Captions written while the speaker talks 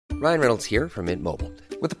Ryan Reynolds here from Mint Mobile.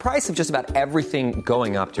 With the price of just about everything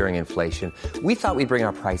going up during inflation, we thought we'd bring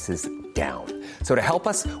our prices down. So to help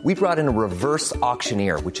us, we brought in a reverse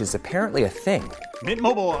auctioneer, which is apparently a thing. Mint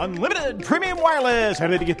Mobile Unlimited Premium Wireless. How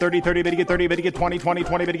to get 30, 30, bit to get 30, bit to get 20, 20,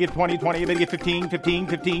 20, bit to get 20, 20, bit to get 15, 15,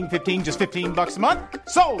 15, 15, just $15 a month?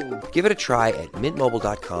 Sold! Give it a try at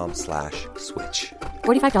mintmobile.com/switch.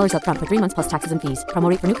 $45 up front for 3 months plus taxes and fees. Promo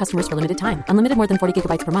rate for new customers for limited time. Unlimited more than 40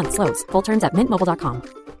 gigabytes per month. Slows full terms at mintmobile.com.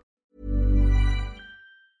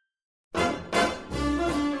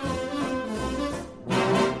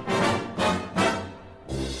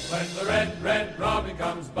 When the red, red robin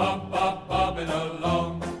comes bobbing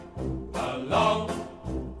along, along,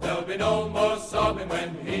 there'll be no more sobbing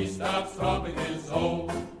when he starts throbbing his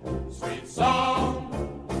old sweet song.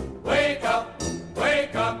 Wake up,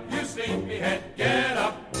 you sleepyhead, get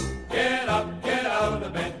up, get up, get out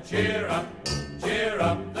of bed, cheer up,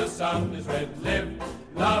 the sun is red, live,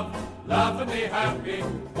 love, laugh and be happy.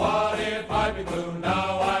 What if I be blue?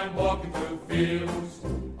 Now I'm walking through fields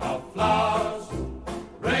of flowers.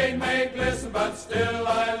 Rain may glisten, but still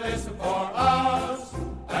I listen for hours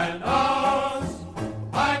and hours.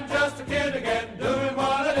 I'm just a kid again, doing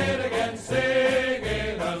what I did again,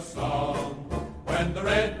 singing a song. When the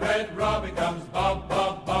red, red robin comes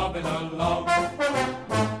bobbing along.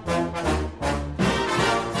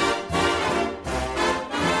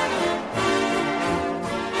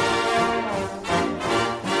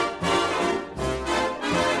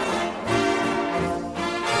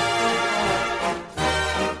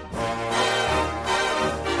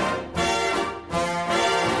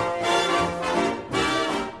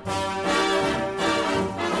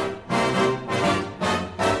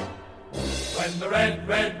 Red,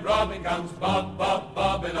 red robin comes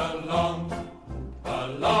bobbing along,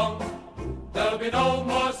 along. There'll be no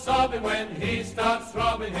more sobbing when he starts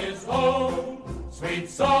throbbing his whole sweet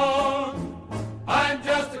song. I'm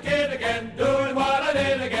just a kid again, doing what I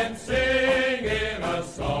did again, singing a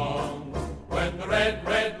song. When the red,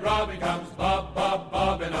 red robin comes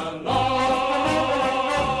bobbing along.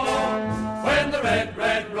 When the red,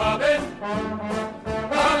 red robin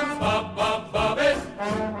comes bobbing.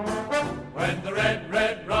 When the red,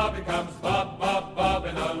 red robin comes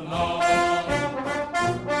bobbing along.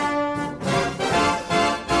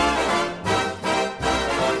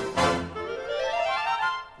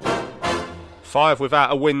 5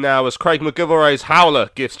 without a win now as Craig McGillivray's howler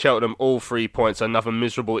gives Cheltenham all 3 points. Another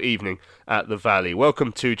miserable evening at the Valley.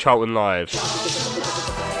 Welcome to Charlton Live.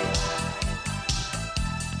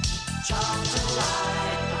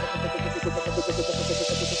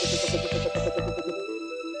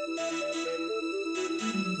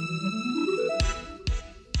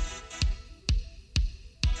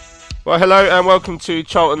 Well, hello and welcome to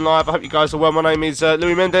Charlton Live. I hope you guys are well. My name is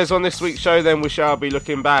Louis Mendes. On this week's show, then, we shall be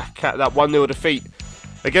looking back at that 1-0 defeat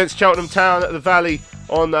against Cheltenham Town at the Valley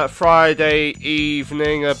on that Friday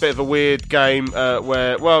evening. A bit of a weird game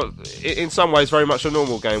where, well, in some ways, very much a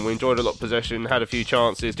normal game. We enjoyed a lot of possession, had a few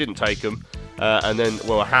chances, didn't take them. And then,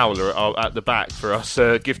 well, a howler at the back for us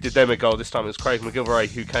gifted them a goal. This time it was Craig McGilvray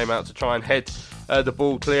who came out to try and head the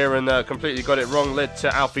ball clear and completely got it wrong. Led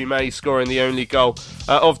to Alfie May scoring the only goal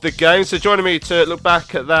of the game. So joining me to look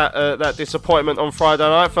back at that disappointment on Friday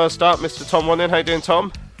night. First up, Mr. Tom Wanning. How you doing,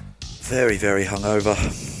 Tom? Very, very hungover.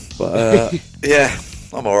 But, yeah,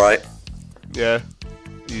 I'm all right. Yeah.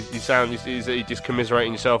 You sound you're just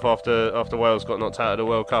commiserating yourself after Wales got knocked out of the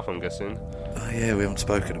World Cup, I'm guessing. Yeah, we haven't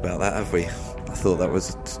spoken about that, have we? I thought that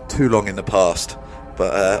was too long in the past.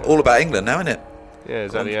 But all about England now, isn't it? Yeah,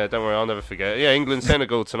 exactly. Yeah, don't worry, I'll never forget. Yeah,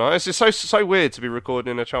 England-Senegal tonight. It's just so weird to be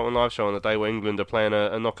recording a Charlton Live show on the day where England are playing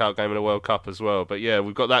a knockout game in the World Cup as well. But yeah,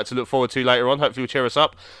 we've got that to look forward to later on. Hopefully, will cheer us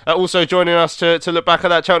up. Also joining us to look back at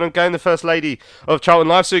that Cheltenham game, the First Lady of Charlton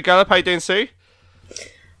Live, Sue Gallop. How you doing, Sue?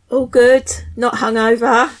 All good. Not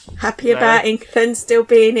hungover. Happy about England still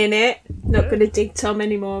being in it. Not going to dig Tom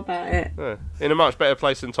anymore about it. Yeah. In a much better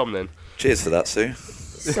place than Tom then. Cheers for that, Sue.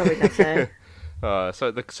 Sorry, Nathan.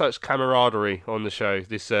 Such camaraderie on the show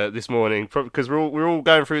this morning, because we're all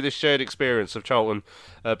going through this shared experience of Charlton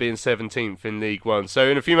being 17th in League One. So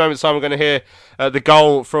in a few moments' time, we're going to hear the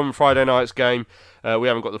goal from Friday night's game. We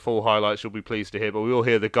haven't got the full highlights, you'll be pleased to hear, but we will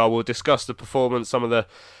hear the goal. We'll discuss the performance, some of the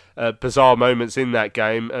bizarre moments in that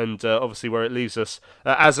game, and obviously where it leaves us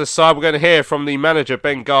as a side. We're going to hear from the manager,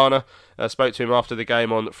 Ben Garner. Spoke to him after the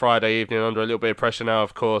game on Friday evening, under a little bit of pressure now,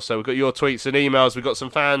 of course. So we've got your tweets and emails. We've got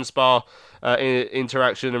some fan spar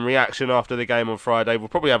interaction and reaction after the game on Friday. We'll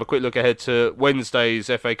probably have a quick look ahead to Wednesday's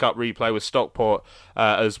FA Cup replay with Stockport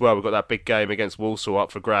as well. We've got that big game against Walsall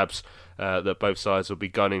up for grabs that both sides will be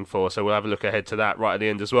gunning for. So we'll have a look ahead to that right at the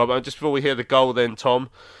end as well. But just before we hear the goal then,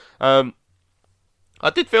 Tom, I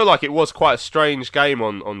did feel like it was quite a strange game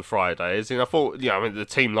on Fridays, and I thought, the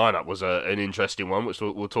team lineup was an interesting one, which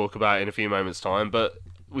we'll talk about in a few moments' time. But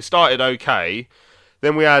we started okay.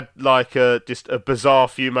 Then we had just a bizarre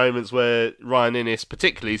few moments where Ryan Inniss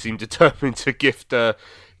particularly seemed determined to gift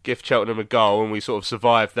Cheltenham a goal, and we sort of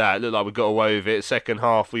survived that. It looked like we got away with it. Second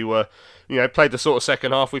half, we were, played the sort of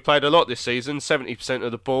second half we played a lot this season. 70%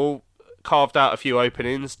 of the ball, carved out a few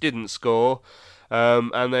openings, didn't score,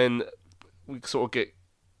 and then we sort of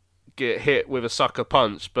get hit with a sucker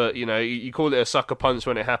punch. But you call it a sucker punch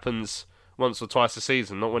when it happens once or twice a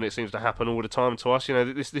season, not when it seems to happen all the time to us.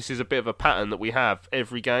 This is a bit of a pattern that we have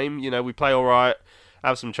every game. We play all right,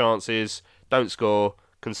 have some chances, don't score,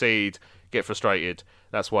 concede, get frustrated.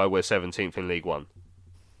 That's why we're 17th in League One.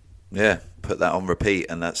 Yeah, put that on repeat,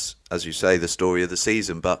 and that's, as you say, the story of the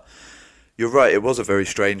season. But you're right, it was a very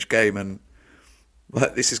strange game, and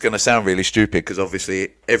this is going to sound really stupid because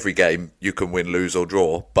obviously every game you can win, lose or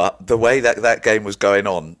draw, but the way that game was going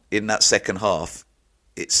on in that second half,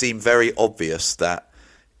 it seemed very obvious that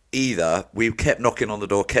either we kept knocking on the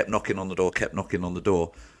door,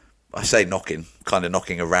 I say knocking, kind of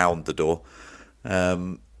knocking around the door,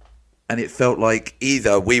 and it felt like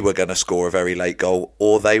either we were going to score a very late goal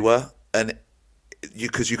or they were, and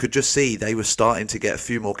because you could just see they were starting to get a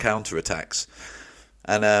few more counter-attacks,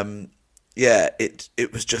 and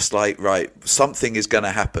it was just like, right, something is going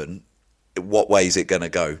to happen. What way is it going to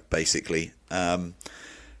go, basically? And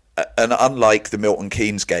unlike the Milton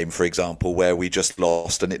Keynes game, for example, where we just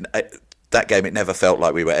lost, and that game it never felt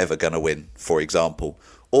like we were ever going to win, for example,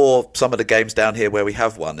 or some of the games down here where we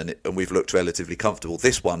have won and we've looked relatively comfortable.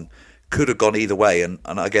 This one could have gone either way, and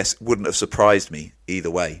I guess wouldn't have surprised me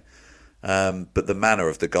either way. But the manner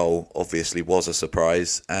of the goal obviously was a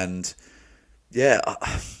surprise, and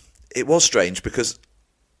it was strange because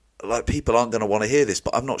people aren't going to want to hear this,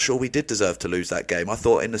 but I'm not sure we did deserve to lose that game. I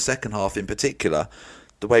thought in the second half in particular,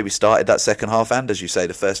 the way we started that second half and, as you say,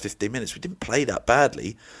 the first 15 minutes, we didn't play that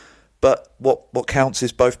badly. But what counts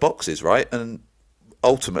is both boxes, right? And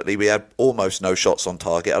ultimately we had almost no shots on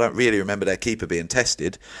target. I don't really remember their keeper being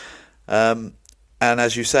tested. And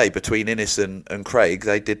as you say, between Inniss and Craig,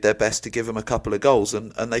 they did their best to give them a couple of goals,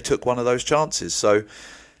 and they took one of those chances. So,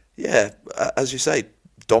 yeah, as you say,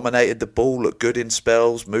 dominated the ball, looked good in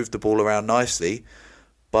spells, moved the ball around nicely.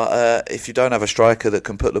 But if you don't have a striker that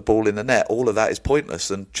can put the ball in the net, all of that is pointless.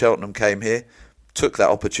 And Cheltenham came here, took that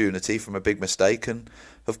opportunity from a big mistake, and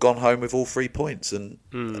have gone home with all 3 points. And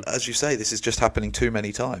as you say, this is just happening too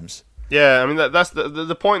many times. Yeah, I mean, that's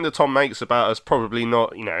the point that Tom makes about us probably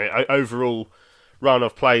not, overall run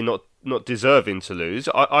of play not deserving to lose.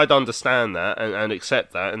 I'd understand that and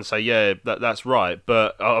accept that and say, yeah, that's right.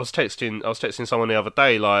 But I was texting someone the other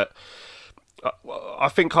day, I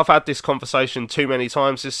think I've had this conversation too many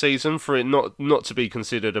times this season for it not to be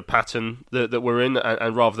considered a pattern that we're in,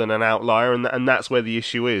 and rather than an outlier, and that's where the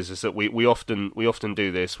issue is that we often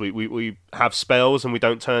do this. We have spells and we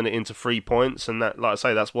don't turn it into 3 points, and that, like I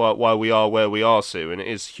say, that's why we are where we are, Sue. And it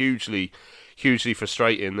is hugely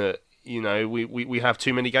frustrating that we have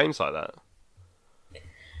too many games like that.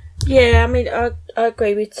 Yeah, I mean, I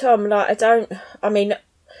agree with Tom.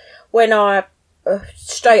 When I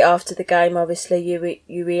straight after the game, obviously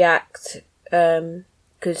you react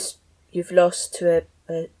because you've lost to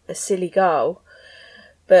a silly goal.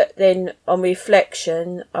 But then on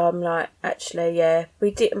reflection, I'm like, actually, yeah, we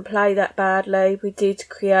didn't play that badly. We did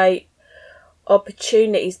create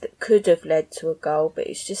opportunities that could have led to a goal, but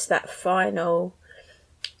it's just that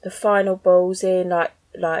the final balls in, like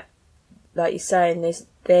you're saying,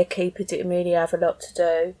 their keeper didn't really have a lot to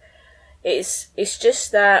do. It's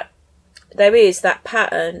just that there is that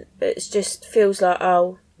pattern. It just feels like,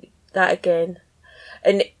 oh, that again.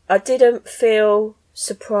 And I didn't feel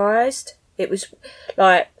surprised. It was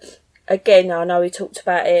like, again, I know we talked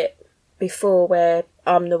about it before, where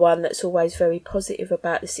I'm the one that's always very positive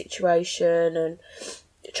about the situation and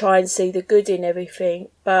try and see the good in everything.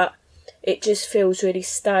 But it just feels really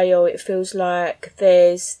stale. It feels like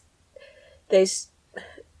there's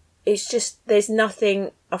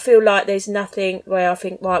nothing. I feel like there's nothing where I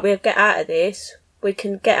think, right, we'll get out of this. We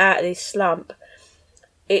can get out of this slump.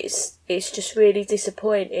 It's just really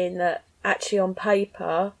disappointing that actually on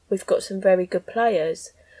paper we've got some very good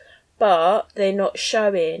players, but they're not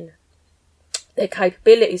showing their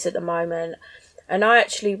capabilities at the moment. And I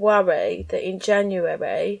actually worry that in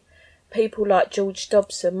January, people like George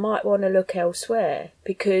Dobson might want to look elsewhere,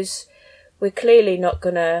 because we're clearly not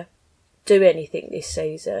going to do anything this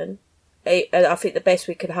season. I think the best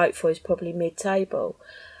we could hope for is probably mid-table.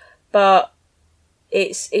 But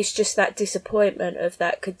it's just that disappointment of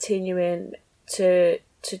that continuing to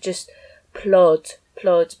to just plod,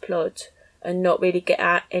 and not really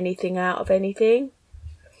get anything out of anything.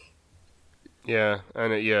 Yeah,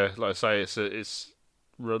 and like I say, it's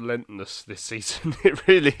relentless this season. It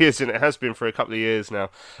really is, and it has been for a couple of years now.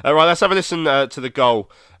 Right, let's have a listen to the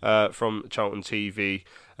goal from Charlton TV.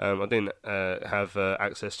 I didn't have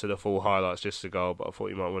access to the full highlights, just the goal, but I thought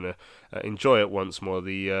you might want to enjoy it once more.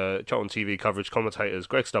 The Charlton TV coverage commentators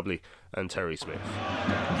Greg Stubley and Terry Smith.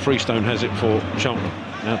 Freestone has it for Charlton.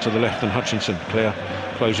 Now to the left and Hutchinson. Clare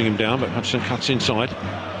closing him down, but Hutchinson cuts inside.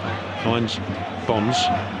 Finds Bonds.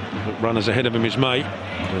 Runners ahead of him is May.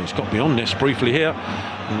 He's got beyond this briefly here.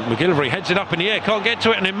 McGillivray heads it up in the air, can't get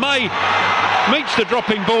to it, and then May meets the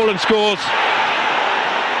dropping ball and scores.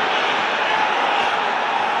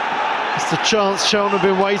 It's the chance Charlton have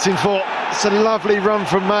been waiting for. It's a lovely run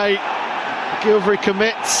from May. McGillivray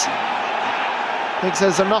commits. Thinks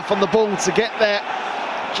there's enough on the ball to get there.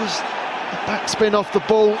 Just a backspin off the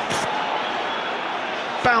ball.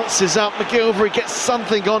 Bounces up. McGillivray gets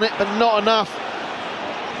something on it, but not enough.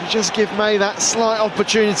 You just give May that slight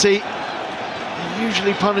opportunity. He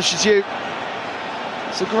usually punishes you.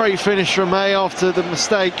 It's a great finish from May after the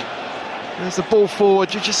mistake. There's the ball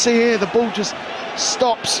forward. You just see here the ball just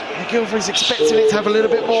stops. McGillivray's expecting it to have a little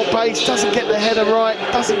bit more pace. Doesn't get the header right.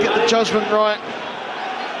 Doesn't get the judgment right.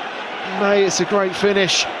 May, it's a great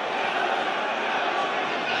finish.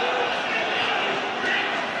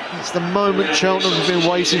 It's the moment Cheltenham have been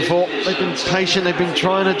waiting for. They've been patient. They've been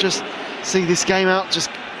trying to just see this game out. Just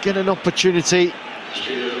get an opportunity.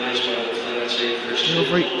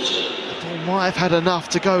 McGillivray might have had enough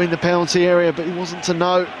to go in the penalty area, but he wasn't to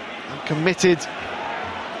know. Committed.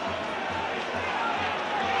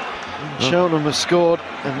 And Cheltenham have scored,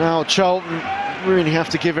 and now Charlton really have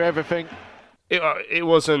to give it everything. It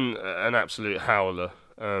wasn't an absolute howler,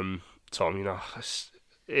 Tom. You know,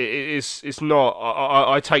 it's not.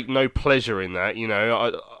 I take no pleasure in that. You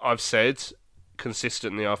know, I've said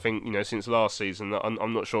consistently, I think, you know, since last season, that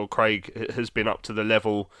I'm not sure Craig has been up to the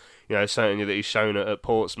level, you know, certainly that he's shown at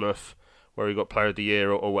Portsmouth, where he got Player of the Year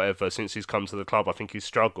or whatever. Since he's come to the club, I think he's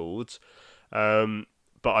struggled.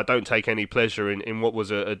 But I don't take any pleasure in what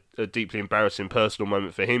was a deeply embarrassing personal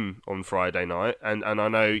moment for him on Friday night. And I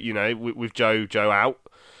know, you know, with Joe out,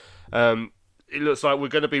 it looks like we're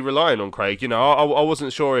going to be relying on Craig. You know, I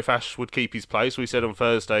wasn't sure if Ash would keep his place. We said on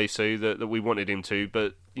Thursday, Sue, that we wanted him to.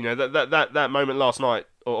 But, you know, that moment last night,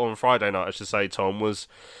 or on Friday night, I should say, Tom, was...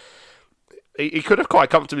 He could have quite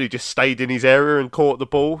comfortably just stayed in his area and caught the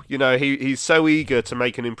ball. You know, he's so eager to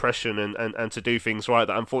make an impression and to do things right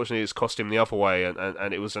that unfortunately it's cost him the other way,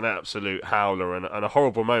 and it was an absolute howler and a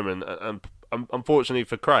horrible moment. And unfortunately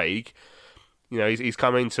for Craig, you know, he's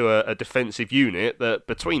come into a defensive unit that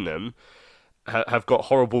between them have got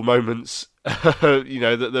horrible moments, you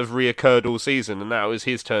know, that have reoccurred all season, and now it was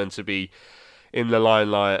his turn to be in the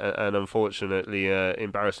limelight and unfortunately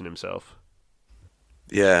embarrassing himself.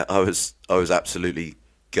 Yeah, I was absolutely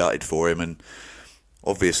gutted for him, and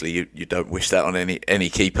obviously you don't wish that on any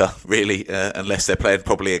keeper really, unless they're playing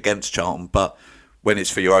probably against Charlton. But when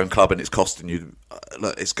it's for your own club and it's costing you,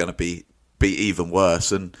 it's going to be even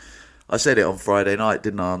worse. And I said it on Friday night,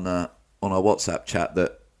 didn't I, on our WhatsApp chat,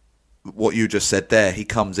 that what you just said there. He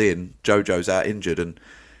comes in, Jojo's out injured, and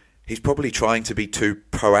he's probably trying to be too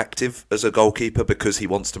proactive as a goalkeeper because he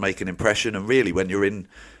wants to make an impression. And really, when you're in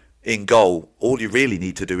goal, all you really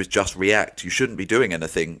need to do is just react. You shouldn't be doing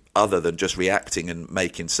anything other than just reacting and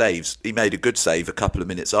making saves. He made a good save a couple of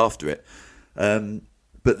minutes after it.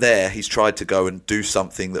 But there, he's tried to go and do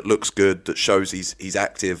something that looks good, that shows he's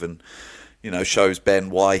active and, you know, shows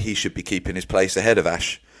Ben why he should be keeping his place ahead of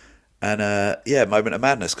Ash. And, moment of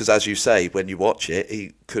madness, because as you say, when you watch it,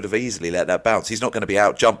 he could have easily let that bounce. He's not going to be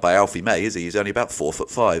out-jumped by Alfie May, is he? He's only about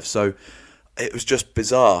 4'5". So it was just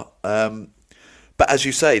bizarre. But as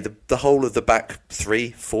you say, the whole of the back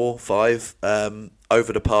 3, 4, 5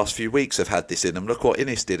 over the past few weeks have had this in them. Look what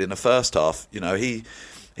Innes did in the first half. You know, he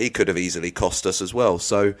could have easily cost us as well.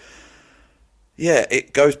 So, yeah,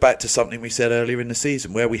 it goes back to something we said earlier in the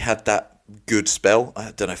season where we had that good spell.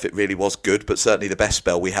 I don't know if it really was good, but certainly the best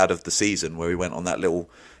spell we had of the season where we went on that little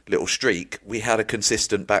streak. We had a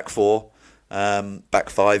consistent back 4, back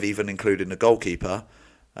 5, even including the goalkeeper.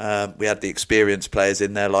 We had the experienced players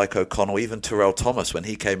in there like O'Connell, even Terrell Thomas when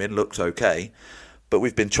he came in looked okay, but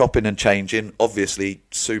we've been chopping and changing. Obviously,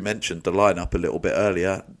 Sue mentioned the lineup a little bit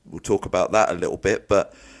earlier. We'll talk about that a little bit,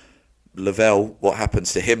 but Lavelle, what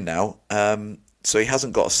happens to him now? So he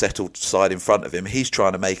hasn't got a settled side in front of him. He's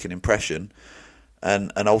trying to make an impression,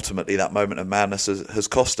 and ultimately that moment of madness has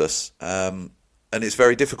cost us, and it's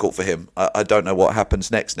very difficult for him. I don't know what happens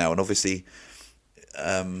next now, and obviously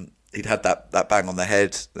he'd had that bang on the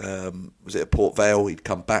head. Was it at Port Vale? He'd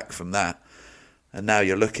come back from that. And now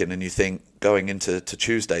you're looking and you think, going into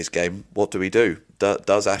Tuesday's game, what do we do?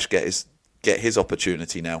 Does Ash get his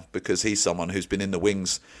opportunity now? Because he's someone who's been in the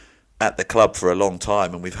wings at the club for a long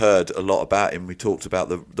time, and we've heard a lot about him. We talked about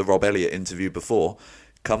the Rob Elliott interview before.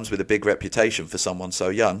 Comes with a big reputation for someone so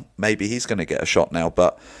young. Maybe he's going to get a shot now.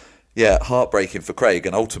 But yeah, heartbreaking for Craig,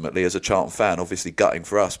 and ultimately as a Charlton fan, obviously gutting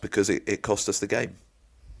for us because it cost us the game.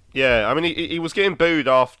 Yeah, I mean, he was getting booed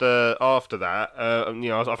after that.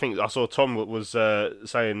 I think I saw Tom was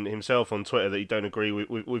saying himself on Twitter that he don't agree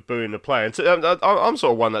with booing the player. And so, I'm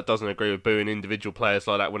sort of one that doesn't agree with booing individual players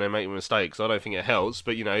like that when they make mistakes. I don't think it helps.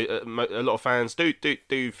 But, a lot of fans do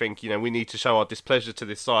think, we need to show our displeasure to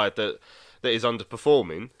this side that is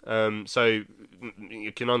underperforming. So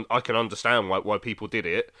I can understand why people did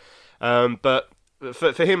it. But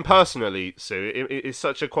for him personally, Sue, it's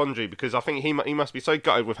such a quandary because I think he must be so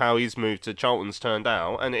gutted with how his move to Charlton's turned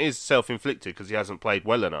out, and it is self-inflicted because he hasn't played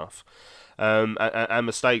well enough, and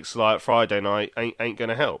mistakes like Friday night ain't going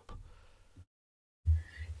to help.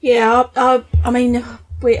 Yeah, I mean,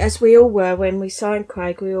 as we all were when we signed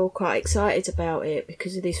Craig, we were all quite excited about it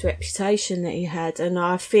because of this reputation that he had, and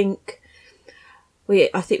I think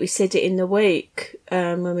we said it in the week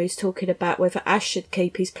when we was talking about whether Ash should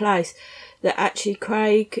keep his place, that actually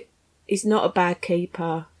Craig is not a bad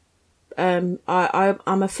keeper. I'm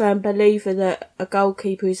a firm believer that a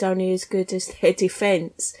goalkeeper is only as good as their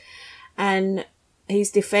defence, and his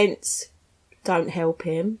defence don't help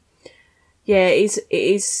him. Yeah, it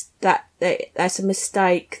is that's a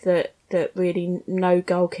mistake that really no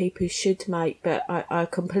goalkeeper should make. But I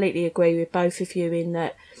completely agree with both of you in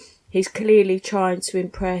that he's clearly trying to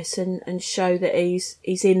impress and show that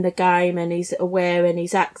he's in the game and he's aware and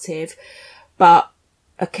he's active. But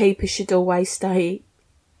a keeper should always stay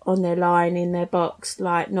on their line in their box,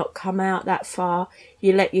 like not come out that far.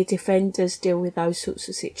 You let your defenders deal with those sorts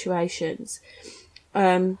of situations.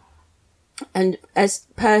 And as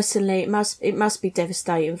personally, it must be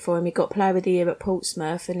devastating for him. He got Player of the Year at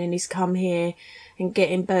Portsmouth, and then he's come here and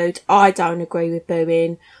getting booed. I don't agree with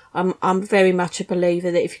booing. I'm very much a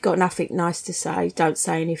believer that if you've got nothing nice to say, don't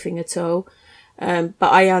say anything at all. But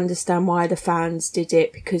I understand why the fans did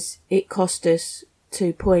it because it cost us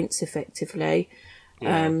 2 points effectively.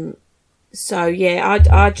 Yeah. So yeah,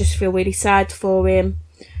 I just feel really sad for him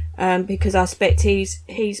because I expect he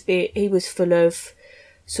was full of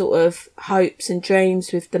sort of hopes and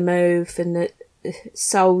dreams with the move, and that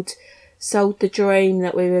sold the dream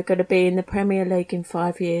that we were going to be in the Premier League in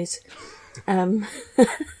 5 years.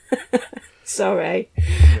 Sorry,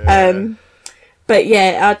 yeah. But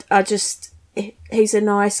yeah, I just. He's a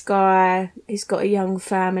nice guy. He's got a young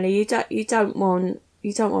family. You don't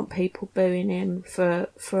want people booing him for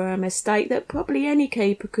a mistake that probably any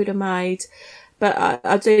keeper could have made. But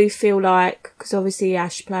I do feel like, because obviously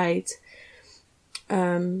Ash played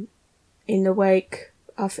in the week,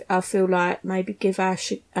 I feel like maybe give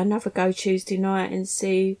Ash another go Tuesday night and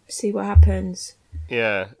see what happens.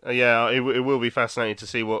 Yeah, it will be fascinating to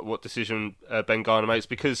see what decision Ben Garner makes,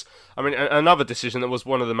 because, I mean, another decision that was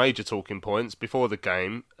one of the major talking points before the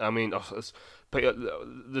game, I mean,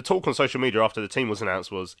 the talk on social media after the team was announced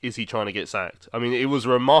was, is he trying to get sacked? I mean, it was a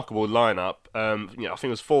remarkable lineup. I think it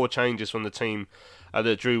was 4 changes from the team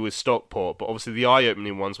that drew with Stockport, but obviously the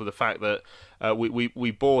eye-opening ones were the fact that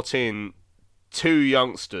we brought in 2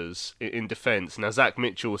 youngsters in defence. Now, Zach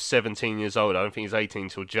Mitchell was 17 years old. I don't think he's 18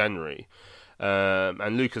 till January.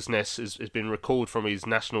 And Lucas Ness has been recalled from his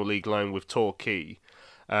National League loan with Torquay.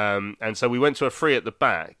 And so we went to a 3 at the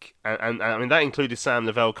back, and I mean, that included Sam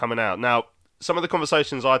Lavelle coming out. Now, some of the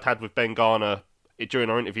conversations I'd had with Ben Garner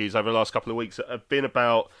during our interviews over the last couple of weeks have been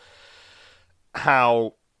about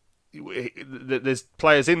how there's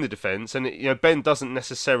players in the defence, and Ben doesn't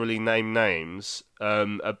necessarily name names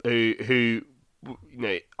who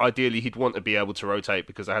ideally he'd want to be able to rotate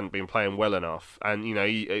because they hadn't been playing well enough. And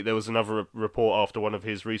there was another report after one of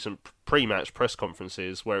his recent pre-match press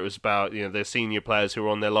conferences where it was about their senior players who were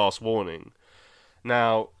on their last warning.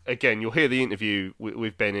 Now, again, you'll hear the interview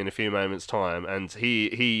with Ben in a few moments' time, and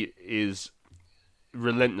he is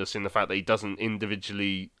relentless in the fact that he doesn't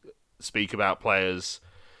individually speak about players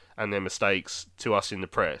and their mistakes to us in the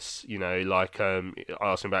press. Like I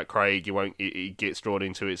asked him about Craig, he gets drawn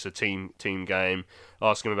into it's a team game.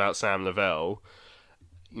 Ask him about Sam Lavelle,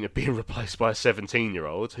 being replaced by a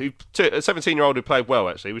 17-year-old who played well,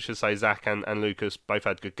 actually. We should say Zach and Lucas both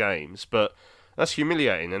had good games, but that's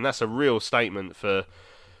humiliating, and that's a real statement for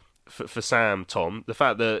Sam, Tom. The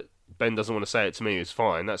fact that Ben doesn't want to say it to me is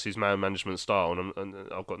fine. That's his man management style, and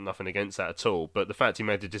I've got nothing against that at all. But the fact he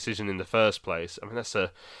made the decision in the first place, I mean, that's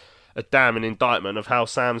damning indictment of how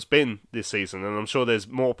Sam's been this season, and I'm sure there's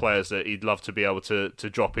more players that he'd love to be able to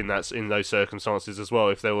drop in those circumstances as well,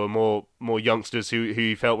 if there were more youngsters who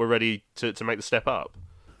he felt were ready to make the step up.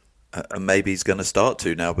 And maybe he's going to start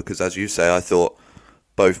to now, because as you say, I thought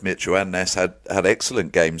both Mitchell and Ness had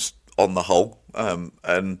excellent games on the whole,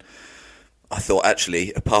 and I thought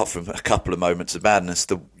actually, apart from a couple of moments of madness,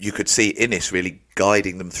 you could see Inniss really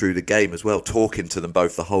guiding them through the game as well, talking to them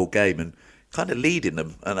both the whole game and kind of leading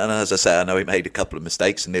them. And as I say, I know he made a couple of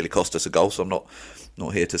mistakes and nearly cost us a goal, so I'm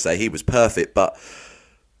not here to say he was perfect. But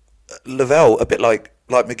Lavelle, a bit like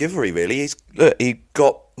McGivery, really, he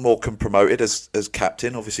got Morecambe promoted as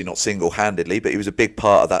captain, obviously not single-handedly, but he was a big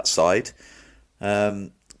part of that side.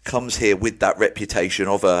 Comes here with that reputation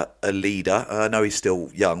of a leader. I know he's still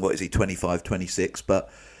young, what is he, 25, 26, but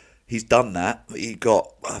he's done that. He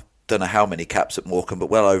got, I don't know how many caps at Morecambe, but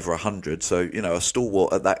well over 100, so, a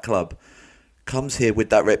stalwart at that club. Comes here with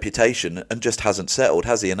that reputation and just hasn't settled,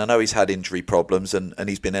 has he? And I know he's had injury problems and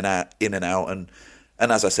he's been in and out. And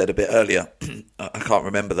as I said a bit earlier, I can't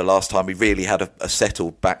remember the last time we really had a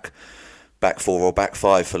settled back four or back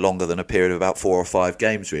five for longer than a period of about 4 or 5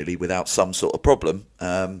 games, really, without some sort of problem.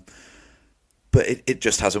 But it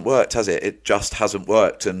just hasn't worked, has it? It just hasn't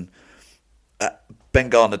worked. And Ben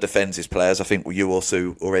Garner defends his players. I think you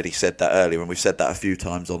also already said that earlier, and we've said that a few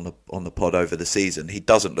times on the pod over the season. He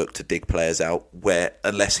doesn't look to dig players out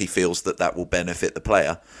unless he feels that will benefit the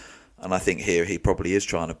player. And I think here he probably is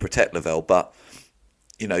trying to protect Lavelle. But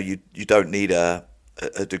you don't need a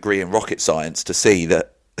degree in rocket science to see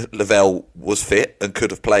that Lavelle was fit and could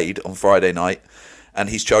have played on Friday night, and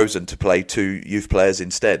he's chosen to play 2 youth players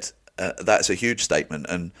instead. That's a huge statement,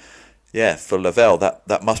 and yeah, for Lavelle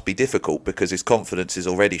that must be difficult because his confidence is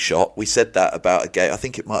already shot. We said that about a game, I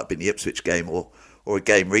think it might have been the Ipswich game or a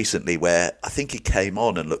game recently where I think he came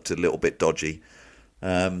on and looked a little bit dodgy,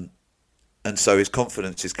 and so his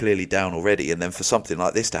confidence is clearly down already, and then for something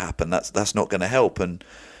like this to happen, that's not going to help. And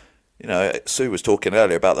Sue was talking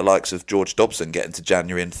earlier about the likes of George Dobson getting to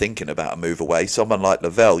January and thinking about a move away. Someone like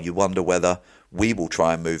Lavelle, you wonder whether we will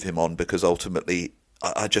try and move him on, because ultimately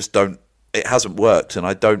I just don't. It hasn't worked, and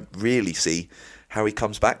I don't really see how he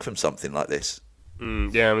comes back from something like this.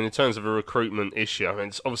 Yeah, I mean, in terms of a recruitment issue, I mean,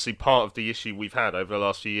 it's obviously part of the issue we've had over the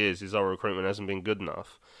last few years is our recruitment hasn't been good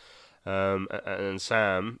enough. And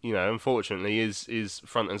Sam, unfortunately, is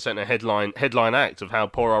front and centre headline act of how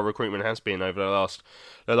poor our recruitment has been over the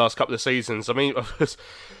last couple of seasons. I mean,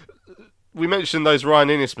 we mentioned those Ryan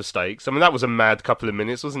Inniss mistakes. I mean, that was a mad couple of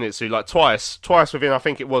minutes, wasn't it? So, like twice within, I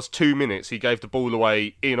think it was 2 minutes, he gave the ball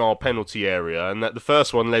away in our penalty area, and that the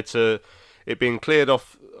first one led to it being cleared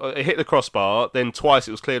off. It hit the crossbar, then twice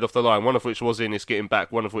it was cleared off the line, one of which was Inniss getting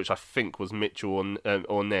back, one of which I think was Mitchell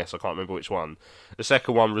or Ness, I can't remember which one. The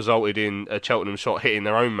second one resulted in a Cheltenham shot hitting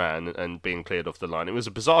their own man and being cleared off the line. It was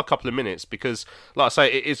a bizarre couple of minutes because, like I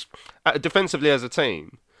say, it is defensively as a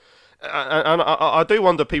team. And I do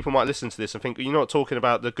wonder, people might listen to this and think, you're not talking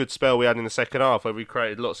about the good spell we had in the second half where we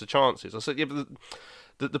created lots of chances. I said, yeah, but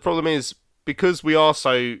the problem is, because we are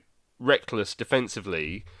so reckless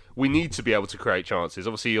defensively, we need to be able to create chances.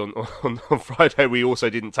 Obviously, on Friday, we also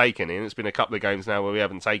didn't take any, and it's been a couple of games now where we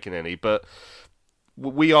haven't taken any, but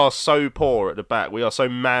we are so poor at the back. We are so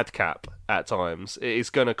madcap at times. It is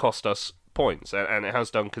going to cost us points, and it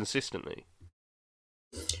has done consistently.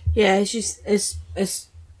 Yeah, it's just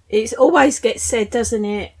it always gets said, doesn't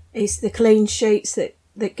it? It's the clean sheets that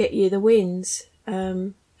get you the wins,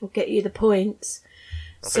 or get you the points.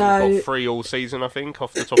 I think we've got 3 all season, I think,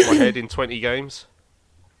 off the top of my head, in 20 games.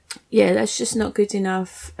 Yeah, that's just not good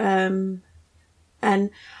enough. And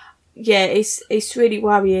yeah, it's really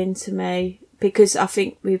worrying to me, because I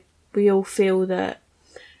think we all feel that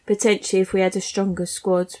potentially if we had a stronger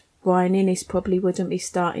squad, Ryan Inniss probably wouldn't be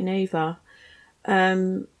starting either.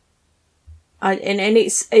 And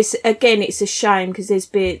it's again, it's a shame, because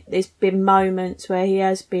there's been moments where he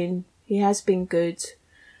has been good,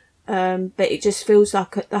 but it just feels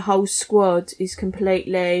like the whole squad is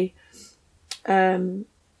completely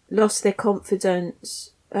lost their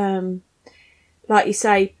confidence. Like you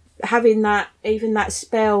say, having that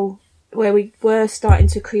spell where we were starting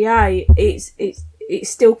to create, it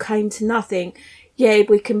still came to nothing. Yeah,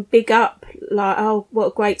 we can big up, like, oh, what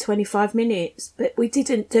a great 25 minutes, but we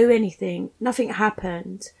didn't do anything. Nothing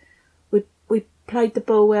happened. We played the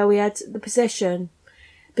ball where we had the possession.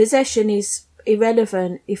 Possession is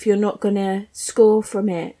irrelevant if you're not going to score from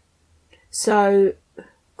it. So,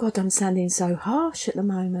 God, I'm sounding so harsh at the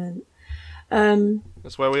moment.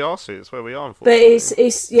 That's where we are, Sue. That's where we are, unfortunately.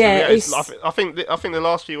 But I think the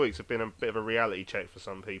last few weeks have been a bit of a reality check for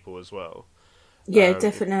some people as well. Yeah,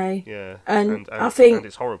 definitely. Yeah, and I think and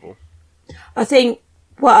it's horrible. I think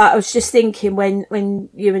what I was just thinking when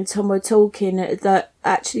you and Tom were talking, that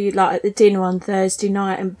actually, like at the dinner on Thursday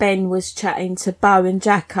night, and Ben was chatting to Bo and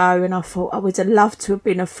Jacko, and I thought I would have loved to have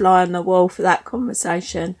been a fly on the wall for that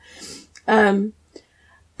conversation. The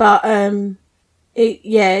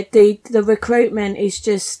recruitment is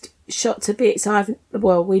just shot to bits.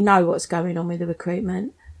 We know what's going on with the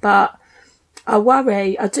recruitment, but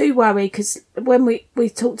I do worry, because when we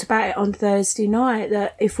talked about it on Thursday night,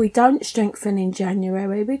 that if we don't strengthen in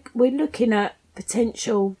January, we're looking at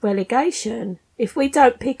potential relegation. If we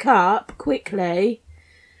don't pick up quickly,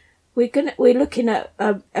 we're looking at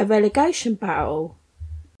a relegation battle.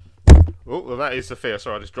 Oh, well, that is the fear.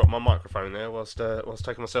 Sorry, I just dropped my microphone there whilst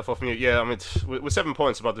taking myself off mute. Yeah, I mean, we're 7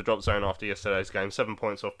 points above the drop zone after yesterday's game. 7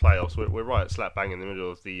 points off playoffs. We're right slap bang in the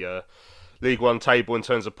middle of the League One table in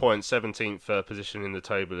terms of points, 17th position in the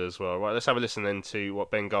table as well. Right, let's have a listen then to what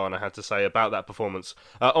Ben Garner had to say about that performance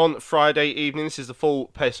on Friday evening. This is the full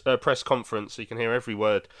press conference, so you can hear every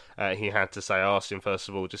word he had to say. I asked him, first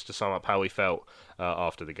of all, just to sum up how he felt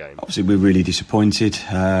after the game. Obviously, we're really disappointed.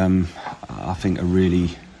 I think a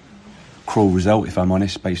really cruel result, if I'm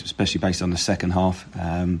honest, especially based on the second half.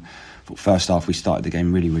 First half, we started the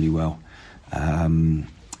game really, really well.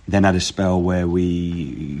 Then had a spell where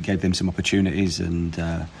we gave them some opportunities and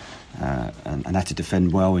had to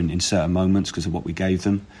defend well in certain moments because of what we gave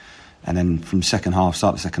them. And then from start of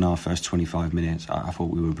the second half, first 25 minutes, I thought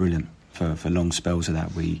we were brilliant for long spells of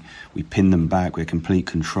that. We pinned them back, we had complete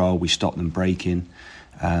control, we stopped them breaking.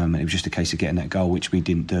 And it was just a case of getting that goal, which we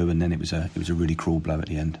didn't do, and then it was a really cruel blow at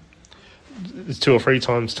the end. There's 2 or 3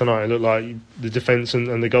 times tonight it looked like the defence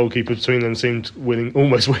and the goalkeeper between them seemed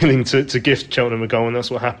almost willing to gift Cheltenham a goal, and that's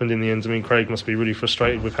what happened in the end. I mean, Craig must be really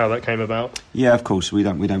frustrated with how that came about. Yeah, of course, we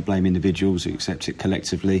don't blame individuals, we accept it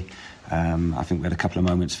collectively. I think we had a couple of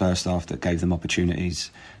moments first half that gave them opportunities.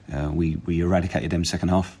 We eradicated them second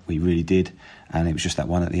half, we really did, and it was just that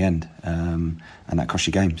one at the end, and that cost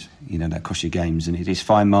you games. That cost you games, and it is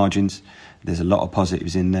fine margins. There's a lot of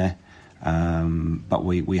positives in there. But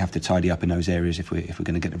we have to tidy up in those areas if we're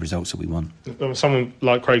going to get the results that we want. Someone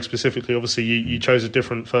like Craig specifically, obviously you chose a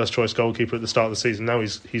different first choice goalkeeper at the start of the season. Now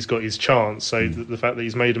he's got his chance, so the fact that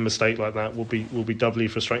he's made a mistake like that will be doubly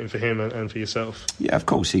frustrating for him and for yourself. Yeah, of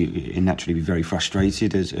course he'll naturally be very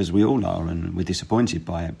frustrated, as we all are, and we're disappointed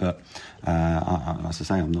by it, but as I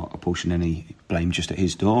say, I'm not apportioning any blame just at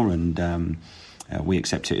his door, and we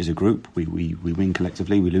accept it as a group. We win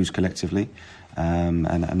collectively, we lose collectively, and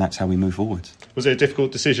that's how we move forward. Was it a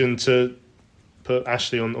difficult decision to put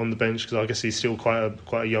Ashley on the bench, because I guess he's still quite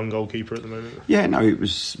a young goalkeeper at the moment? Yeah, no, it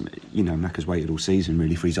was, Macca's waited all season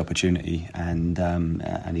really for his opportunity, and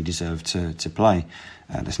he deserved to play.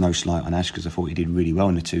 There's no slight on Ash, because I thought he did really well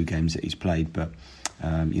in the 2 games that he's played, but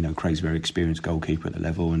Craig's a very experienced goalkeeper at the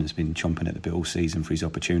level and has been chomping at the bit all season for his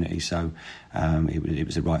opportunity, so it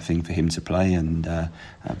was the right thing for him to play,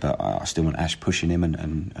 but I still want Ash pushing him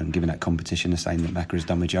and giving that competition the same that Macca has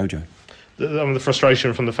done with Jojo. The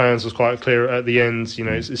frustration from the fans was quite clear at the end.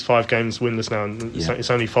 It's 5 games winless now, and it's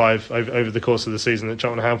only 5 over the course of the season that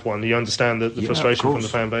Cheltenham have won. Do you understand the frustration from the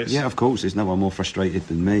fan base? Yeah, of course. There's no one more frustrated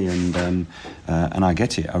than me, and I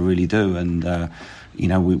get it. I really do. And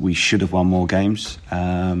we should have won more games,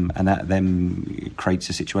 and that then creates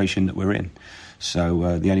a situation that we're in.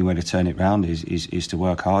 So the only way to turn it round is to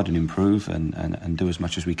work hard and improve and do as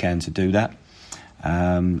much as we can to do that.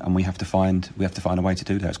 And we have to find a way to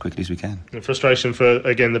do that as quickly as we can. The frustration for,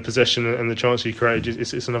 again, the possession and the chance you created.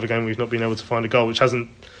 It's another game we've not been able to find a goal, which hasn't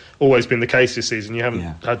always been the case this season. You haven't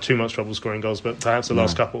had too much trouble scoring goals, but perhaps the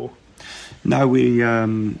last couple. No, we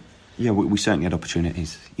certainly had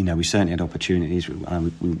opportunities. We certainly had opportunities.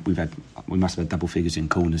 We must have had double figures in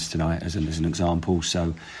corners tonight, as an example.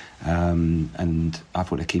 So, and I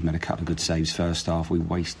thought the keeper made a couple of good saves first half. We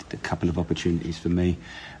wasted a couple of opportunities for me,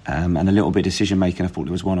 and a little bit of decision making. I thought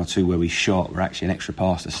there was 1 or 2 where we shot, were actually an extra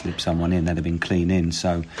pass to slip someone in. They'd have been clean in.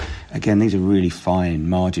 So, again, these are really fine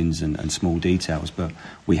margins and small details, but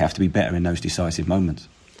we have to be better in those decisive moments.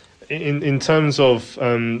 In terms of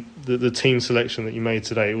the team selection that you made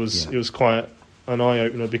today, it was quite an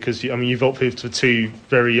eye-opener, because you've opted for 2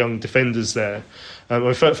 very young defenders there.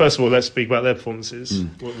 First of all, let's speak about their performances.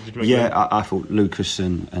 What did you make of them? I thought Lucas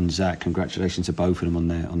and Zach, congratulations to both of them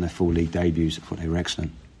on their full league debuts. I thought they were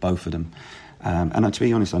excellent, both of them. And to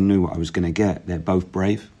be honest, I knew what I was going to get. They're both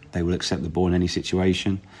brave. They will accept the ball in any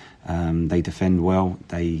situation. They defend well.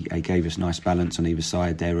 They gave us nice balance on either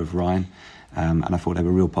side there of Ryan. And I thought they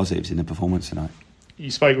were real positives in the performance tonight. You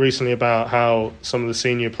spoke recently about how some of the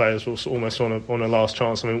senior players were almost on a last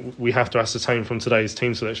chance. I mean, we have to ascertain from today's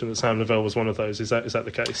team selection that Sam Lavelle was one of those. Is that the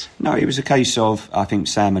case? No, it was a case of, I think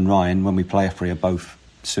Sam and Ryan, when we play a free, are both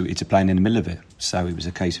suited to playing in the middle of it. So it was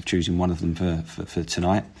a case of choosing one of them for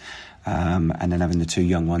tonight. And then having the two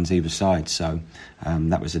young ones either side. So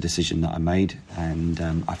that was a decision that I made, and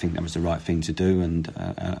I think that was the right thing to do, and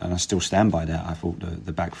I still stand by that. I thought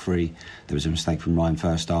the back three, there was a mistake from Ryan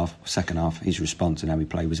first half. Second half, his response and how he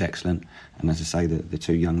played was excellent, and as I say, the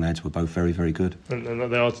two young lads were both very, very good.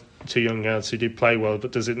 And they are two young lads who did play well,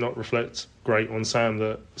 but does it not reflect great on Sam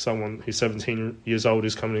that someone who's 17 years old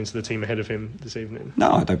is coming into the team ahead of him this evening?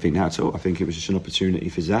 No, I don't think that at all. I think it was just an opportunity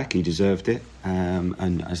for Zach. He deserved it,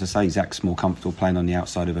 and as I say, Zach's more comfortable playing on the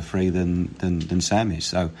outside of a free than Sam is,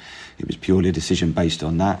 so it was purely a decision based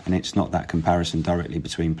on that, and it's not that comparison directly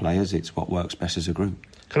between players, it's what works best as a group.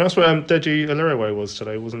 Can I ask where Deji Alarewe was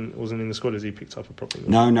today? Wasn't in the squad as he picked up a problem?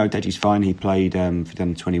 No, Deji's fine. He played for the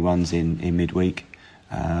under-21s in midweek,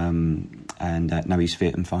 and now he's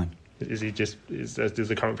fit and fine. Is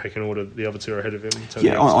the current pecking order, the other two are ahead of him?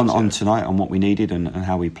 On tonight, on what we needed and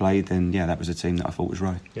how we played, then that was a team that I thought was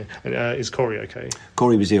right. Yeah. And is Corey okay?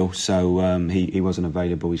 Corey was ill, so he wasn't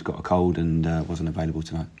available. He's got a cold and wasn't available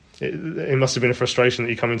tonight. It must have been a frustration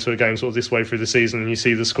that you come into a game sort of this way through the season and you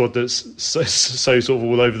see the squad that's so sort of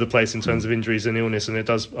all over the place in terms of injuries and illness, and it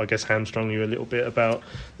does, I guess, hamstrung you a little bit about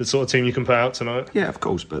the sort of team you can put out tonight. Yeah, of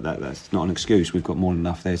course, but that's not an excuse. We've got more than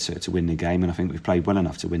enough there to win the game, and I think we've played well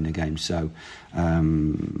enough to win the game. So,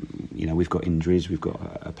 we've got injuries, we've got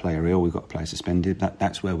a player ill, we've got a player suspended.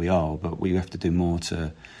 That's where we are, but we have to do more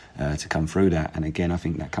to come through that. And again, I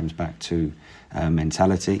think that comes back to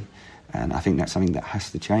mentality. And I think that's something that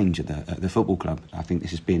has to change at the football club. I think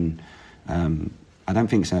this has been... I don't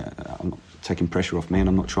think I'm not taking pressure off me, and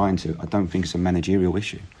I'm not trying to. I don't think it's a managerial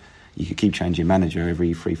issue. You could keep changing manager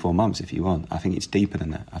every 3-4 months if you want. I think it's deeper than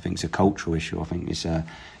that. I think it's a cultural issue. I think it's a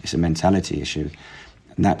mentality issue.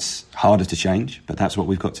 And that's harder to change, but that's what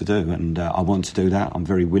we've got to do. And I want to do that. I'm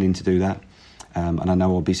very willing to do that. And I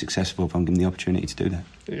know I'll be successful if I'm given the opportunity to do that.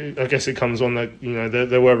 I guess it comes on that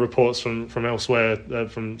there were reports from elsewhere,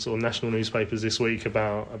 from sort of national newspapers this week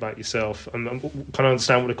about yourself. And can I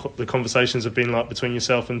understand what the conversations have been like between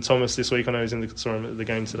yourself and Thomas this week? I know he's in the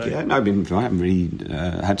game today. Yeah, no, I haven't really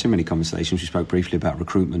had too many conversations. We spoke briefly about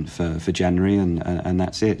recruitment for January, and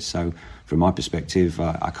that's it. So from my perspective,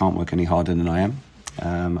 I can't work any harder than I am.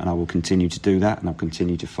 And I will continue to do that, and I'll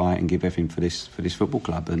continue to fight and give everything for this football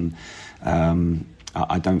club. And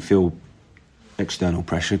I don't feel external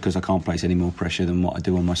pressure because I can't place any more pressure than what I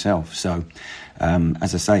do on myself. So,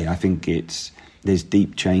 as I say, I think there's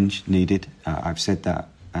deep change needed. I've said that,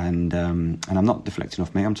 and I'm not deflecting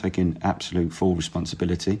off me. I'm taking absolute full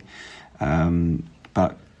responsibility.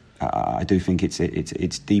 But I do think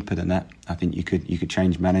it's deeper than that. I think you could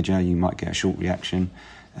change manager. You might get a short reaction.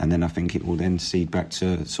 And then I think it will then seed back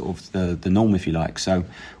to sort of the norm, if you like. So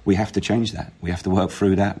we have to change that. We have to work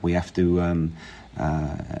through that. We have to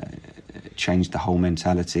change the whole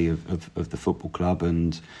mentality of the football club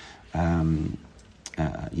and how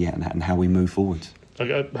we move forward.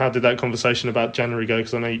 How did that conversation about January go?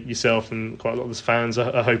 Because I know yourself and quite a lot of the fans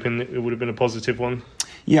are hoping it would have been a positive one.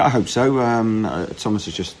 Yeah, I hope so. Thomas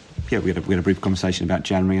has just we had a brief conversation about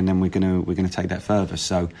January, and then we're going to take that further.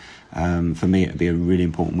 So for me, it'll be a really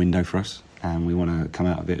important window for us, and we want to come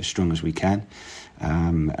out of it as strong as we can.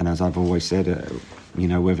 And as I've always said,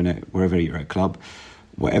 wherever you're at a club,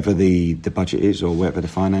 whatever the budget is, or whatever the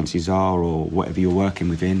finances are, or whatever you're working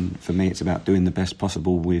within, for me, it's about doing the best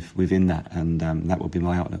possible within that, and that will be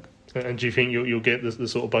my outlook. And do you think you'll get the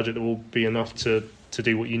sort of budget that will be enough to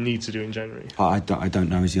do what you need to do in January? I don't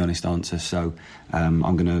know is the honest answer. So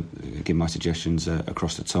I'm going to give my suggestions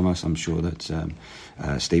across to Thomas. I'm sure that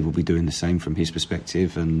Steve will be doing the same from his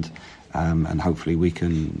perspective, and hopefully we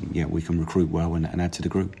can recruit well and add to the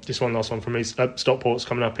group. Just one last one from me. Stockport's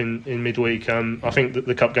coming up in midweek. I think that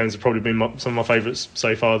the cup games have probably been some of my favourites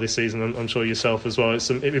so far this season. I'm sure yourself as well.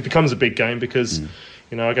 It becomes a big game because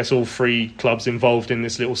I guess all three clubs involved in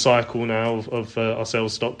this little cycle now of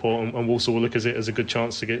ourselves, Stockport and Walsall, will look at it as a good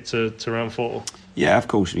chance to get to round 4. Yeah, of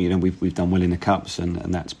course. We've done well in the cups, and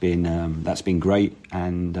that's been great,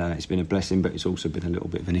 and it's been a blessing. But it's also been a little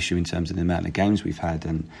bit of an issue in terms of the amount of games we've had,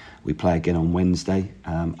 and we play again on Wednesday.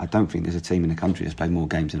 I don't think there's a team in the country that's played more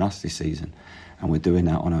games than us this season, and we're doing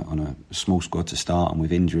that on a small squad to start, and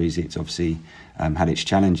with injuries, it's obviously had its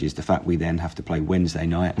challenges. The fact we then have to play Wednesday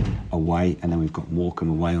night away, and then we've got Morecambe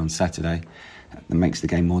away on Saturday, that makes the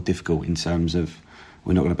game more difficult in terms of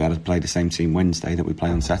we're not going to be able to play the same team Wednesday that we play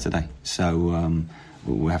on Saturday. So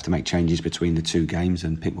we'll have to make changes between the two games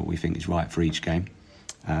and pick what we think is right for each game.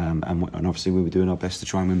 And obviously we were doing our best to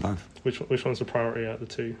try and win both. Which one's the priority out of the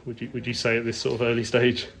two? Would you say at this sort of early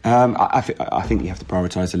stage? I think you have to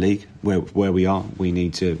prioritise the league where we are. We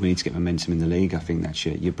need to get momentum in the league. I think that's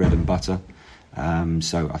your bread and butter.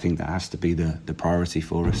 So I think that has to be the priority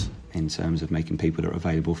for us in terms of making people that are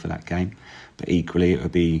available for that game. But equally, it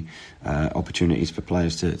would be opportunities for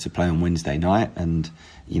players to play on Wednesday night. And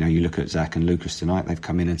you look at Zach and Lucas tonight; they've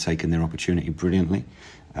come in and taken their opportunity brilliantly.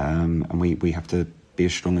 And we have to be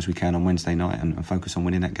as strong as we can on Wednesday night and focus on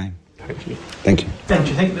winning that game. Thank you. Ben, do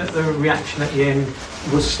you think that the reaction at the end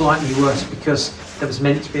was slightly worse because there was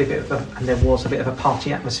meant to be a bit of a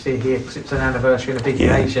party atmosphere here because it was an anniversary and a big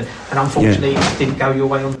occasion, and unfortunately it didn't go your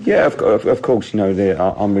way on? Yeah, of course.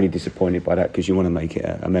 I'm really disappointed by that because you want to make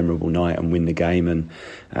it a memorable night and win the game. And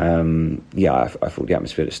I thought the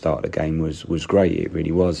atmosphere at the start of the game was great. It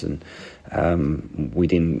really was, and we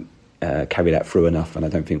didn't carry that through enough, and I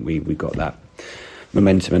don't think we got that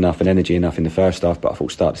momentum enough and energy enough in the first half. But I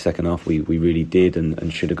thought start the second half we really did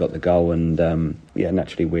and should have got the goal. And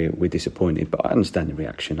naturally we're disappointed, but I understand the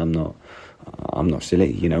reaction. I'm not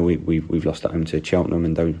silly. We've lost at home to Cheltenham,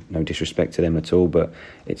 and no disrespect to them at all, but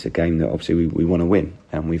it's a game that obviously we want to win,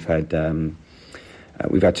 and we've had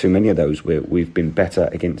too many of those where we've been better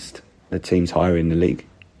against the teams higher in the league,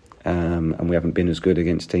 and we haven't been as good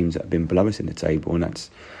against teams that have been below us in the table, and that's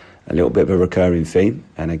a little bit of a recurring theme.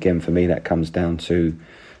 And again, for me, that comes down to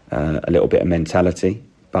a little bit of mentality.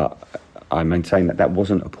 But I maintain that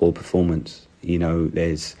wasn't a poor performance.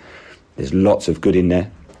 There's lots of good in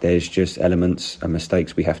there. There's just elements and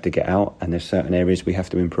mistakes we have to get out, and there's certain areas we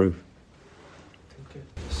have to improve.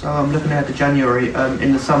 So I'm looking ahead to January.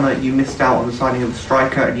 In the summer, you missed out on the signing of the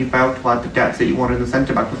striker, and you failed to add the depth that you wanted in the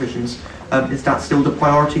centre-back positions. Is that still the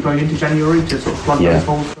priority going into January, to sort of plug those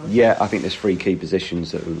holes? Yeah, I think there's 3 key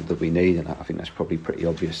positions that we need, and I think that's probably pretty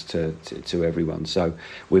obvious to everyone. So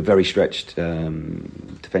we're very stretched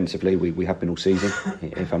defensively. We have been all season,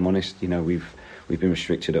 if I'm honest. We've been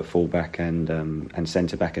restricted at full-back and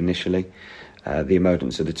centre-back initially. The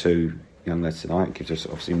emergence of the 2 young lads tonight gives us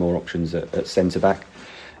obviously more options at centre-back.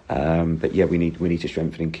 But we need to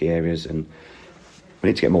strengthen in key areas, and we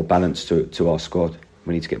need to get more balance to our squad.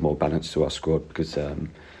 We need to get more balance to our squad because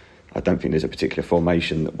I don't think there's a particular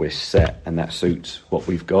formation that we're set and that suits what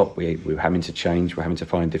we've got. We're having to change. We're having to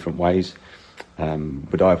find different ways.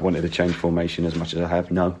 Would I have wanted to change formation as much as I have?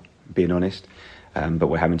 No, being honest. But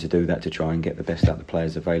we're having to do that to try and get the best out of the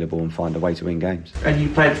players available and find a way to win games. And you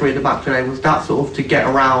played 3 at the back today. Was that sort of to get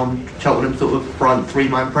around Cheltenham sort of front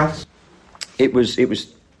 3-man press? It was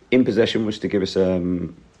in possession was to give us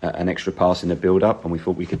an extra pass in the build-up, and we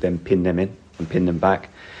thought we could then pin them in and pin them back,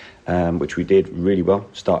 which we did really well,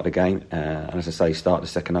 start of the game. And as I say, start the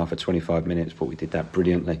second half at 25 minutes, thought we did that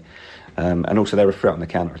brilliantly. And also they were a threat on the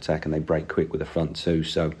counter-attack, and they break quick with the front 2,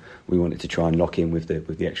 so we wanted to try and lock in with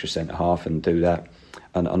the extra centre-half and do that.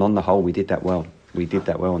 And on the whole, we did that well. We did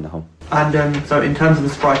that well on the whole. And so in terms of the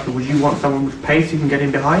striker, would you want someone with pace who can get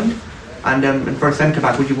in behind? And for a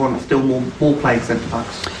centre-back, would you want still more ball-playing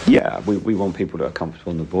centre-backs? Yeah, we want people that are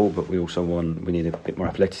comfortable on the ball, but we need a bit more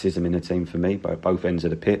athleticism in the team for me, by both ends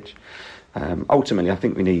of the pitch. Ultimately, I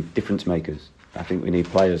think we need difference makers. I think we need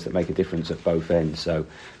players that make a difference at both ends. So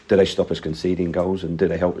do they stop us conceding goals, and do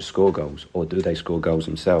they help us score goals, or do they score goals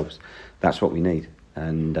themselves? That's what we need.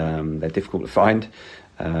 And they're difficult to find,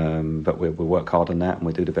 but we'll work hard on that, and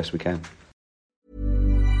we'll do the best we can.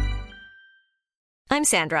 I'm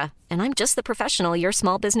Sandra, and I'm just the professional your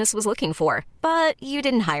small business was looking for. But you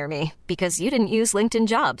didn't hire me because you didn't use LinkedIn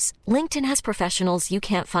Jobs. LinkedIn has professionals you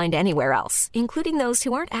can't find anywhere else, including those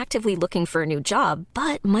who aren't actively looking for a new job,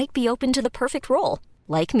 but might be open to the perfect role,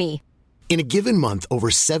 like me. In a given month, over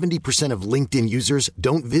 70% of LinkedIn users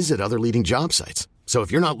don't visit other leading job sites. So if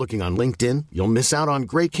you're not looking on LinkedIn, you'll miss out on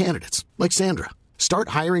great candidates like Sandra. Start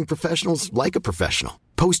hiring professionals like a professional.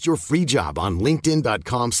 Post your free job on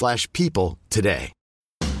linkedin.com/people today.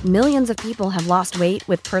 Millions of people have lost weight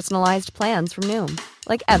with personalized plans from Noom.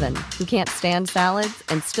 Like Evan, who can't stand salads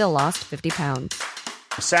and still lost 50 pounds.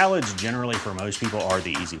 Salads generally for most people are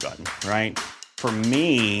the easy button, right? For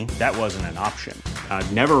me, that wasn't an option. I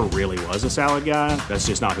never really was a salad guy. That's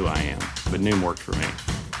just not who I am. But Noom worked for me.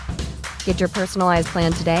 Get your personalized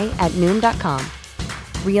plan today at Noom.com.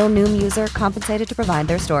 Real Noom user compensated to provide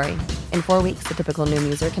their story. In 4 weeks, the typical Noom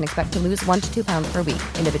user can expect to lose 1 to 2 pounds per week.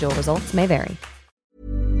 Individual results may vary.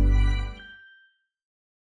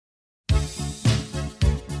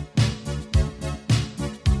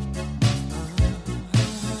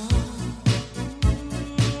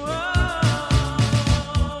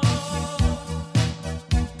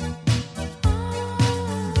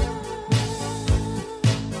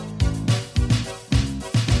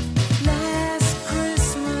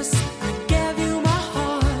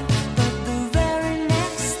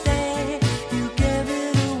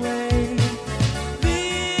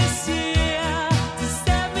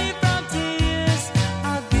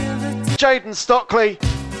 Jayden Stockley.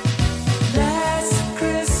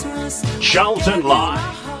 Charlton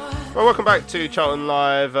Live. Well, welcome back to Charlton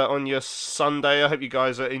Live on your Sunday. I hope you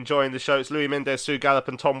guys are enjoying the show. It's Louis Mendes, Sue Gallop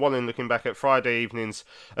and Tom Wallen looking back at Friday evening's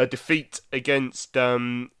defeat against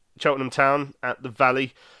Cheltenham Town at the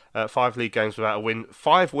Valley. 5 league games without a win.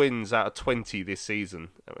 5 wins out of 20 this season.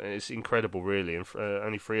 I mean, it's incredible, really. And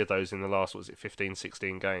only 3 of those in the last, 15,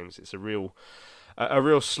 16 games. It's a real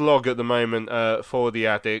slog at the moment for the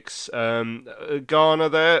Addicks. Garner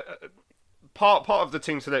there. Part of the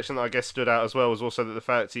team selection that I guess stood out as well was also that the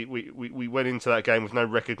fact we went into that game with no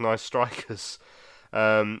recognised strikers.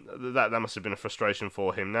 That must have been a frustration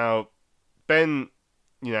for him. Now, Ben,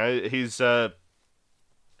 his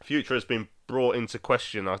future has been brought into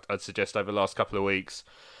question, I'd suggest, over the last couple of weeks.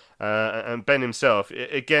 And Ben himself,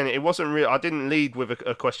 again, it wasn't real. I didn't lead with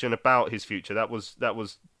a question about his future. That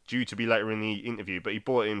was due to be later in the interview. But he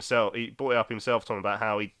brought it up himself, Tom, about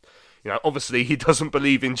how he. Obviously he doesn't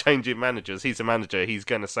believe in changing managers. He's a manager. He's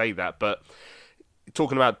going to say that. But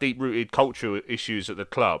talking about deep-rooted cultural issues at the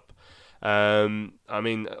club,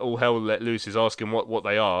 all hell let loose is asking what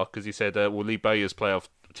they are, because he said, Lee Bowyer's playoff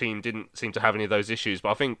team didn't seem to have any of those issues. But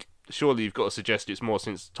I think surely you've got to suggest it's more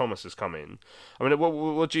since Thomas has come in. I mean,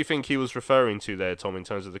 what do you think he was referring to there, Tom, in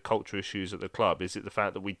terms of the cultural issues at the club? Is it the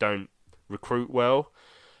fact that we don't recruit well?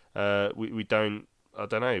 We don't... I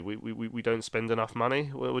don't know. We don't spend enough money.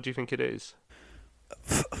 What do you think it is?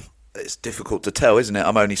 It's difficult to tell, isn't it?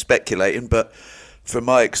 I'm only speculating, but from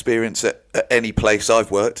my experience at any place I've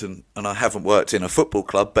worked, and I haven't worked in a football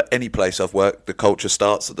club, but any place I've worked, the culture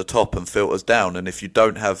starts at the top and filters down. And if you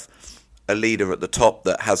don't have a leader at the top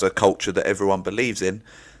that has a culture that everyone believes in,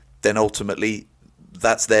 then ultimately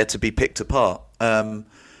that's there to be picked apart.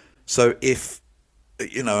 So if,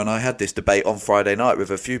 and I had this debate on Friday night with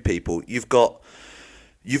a few people, you've got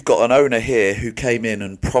an owner here who came in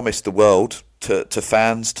and promised the world to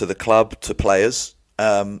fans, to the club, to players.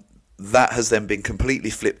 That has then been completely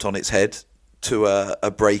flipped on its head to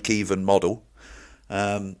a break-even model.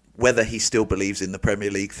 Whether he still believes in the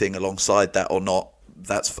Premier League thing alongside that or not,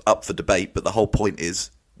 that's up for debate. But the whole point is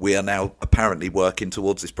we are now apparently working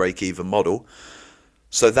towards this break-even model.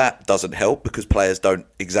 So that doesn't help because players don't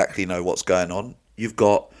exactly know what's going on. You've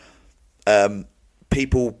got...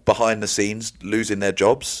 people behind the scenes losing their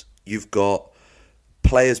jobs. You've got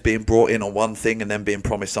players being brought in on one thing and then being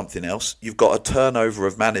promised something else. You've got a turnover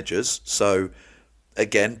of managers. So,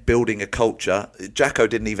 again, building a culture. Jacko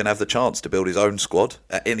didn't even have the chance to build his own squad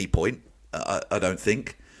at any point, I don't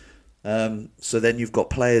think. So then you've got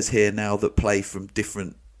players here now that play from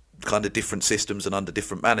different systems and under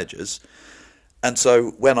different managers. And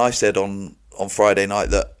so when I said on Friday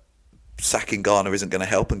night that sacking Garner isn't going to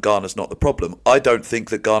help and Garner's not the problem, I don't think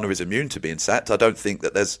that Garner is immune to being sacked. I don't think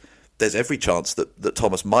that there's every chance that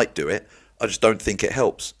Thomas might do it. I just don't think it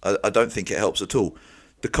helps. I don't think it helps at all.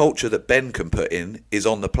 The culture that Ben can put in is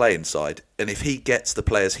on the playing side, and if he gets the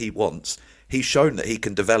players he wants, he's shown that he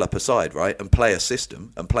can develop a side, right, and play a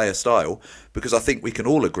system and play a style, because I think we can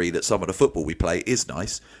all agree that some of the football we play is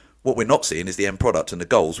nice. What we're not seeing is the end product and the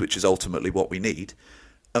goals, which is ultimately what we need.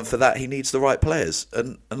 And for that, he needs the right players.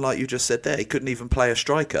 And like you just said there, he couldn't even play a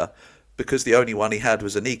striker because the only one he had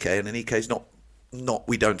was Anike, and Anike's not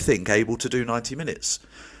we don't think, able to do 90 minutes.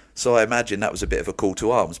 So I imagine that was a bit of a call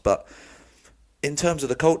to arms. But in terms of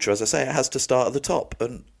the culture, as I say, it has to start at the top.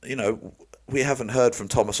 And, we haven't heard from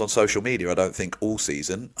Thomas on social media, I don't think, all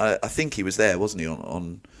season. I think he was there, wasn't he,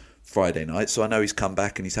 on Friday night? So I know he's come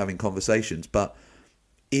back and he's having conversations. But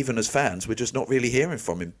even as fans, we're just not really hearing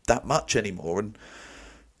from him that much anymore. And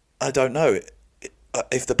I don't know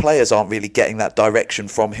if the players aren't really getting that direction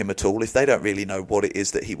from him at all. If they don't really know what it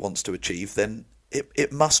is that he wants to achieve, then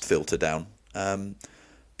it must filter down.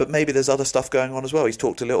 But maybe there's other stuff going on as well. He's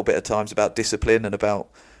talked a little bit at times about discipline and about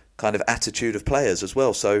kind of attitude of players as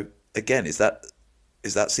well. So again, is that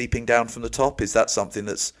seeping down from the top? Is that something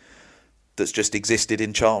that's just existed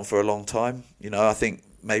in Charlton for a long time? I think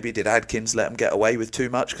maybe did Adkins let him get away with too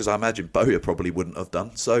much? Because I imagine Bowyer probably wouldn't have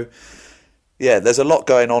done. So yeah, there's a lot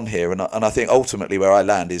going on here, and I think ultimately where I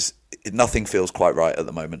land is nothing feels quite right at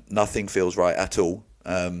the moment. Nothing feels right at all.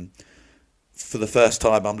 For the first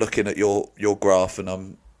time, I'm looking at your graph and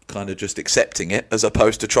I'm kind of just accepting it as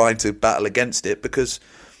opposed to trying to battle against it because,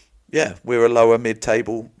 yeah, we're a lower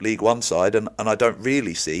mid-table League One side, and I don't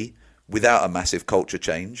really see, without a massive culture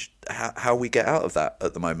change, how we get out of that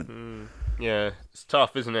at the moment. Yeah, it's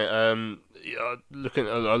tough, isn't it?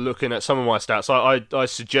 Looking at some of my stats, I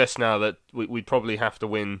suggest now that we'd probably have to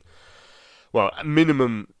win, well, at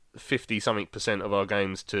minimum 50-something% of our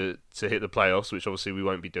games to hit the playoffs, which obviously we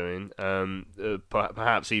won't be doing.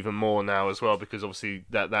 Perhaps even more now as well, because obviously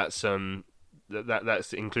that's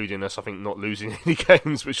including us, I think, not losing any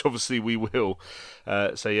games, which obviously we will.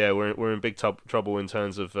 So yeah, we're in big trouble in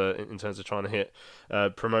terms of trying to hit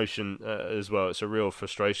promotion as well. It's a real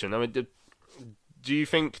frustration. I mean, do you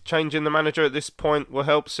think changing the manager at this point will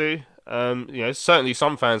help, Sue? Certainly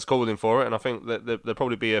some fans calling for it, and I think that there'll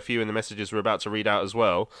probably be a few in the messages we're about to read out as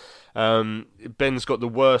well. Ben's got the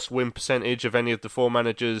worst win percentage of any of the 4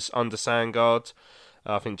 managers under Sandgaard.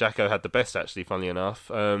 I think Jacko had the best, actually, funnily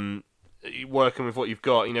enough. Working with what you've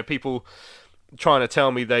got, people trying to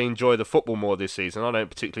tell me they enjoy the football more this season. I don't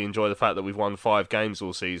particularly enjoy the fact that we've won 5 games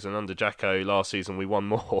all season. Under Jacko last season we won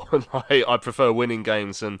more. I prefer winning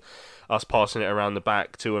games than us passing it around the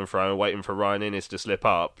back to and fro and waiting for Ryan Innes to slip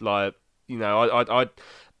up. A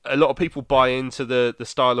lot of people buy into the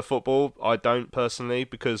style of football. I don't personally,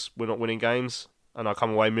 because we're not winning games, and I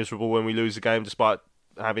come away miserable when we lose a game despite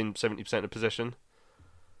having 70% of possession.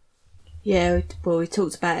 Yeah, well, we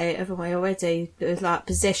talked about it, haven't we, already? Like,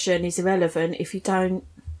 possession is irrelevant if you don't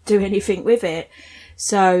do anything with it.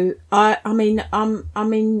 So, I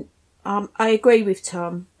agree with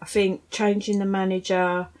Tom. I think changing the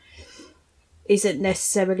manager isn't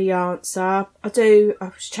necessarily the answer. I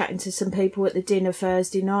was chatting to some people at the dinner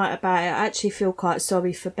Thursday night about it. I actually feel quite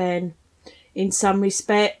sorry for Ben in some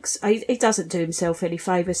respects. He doesn't do himself any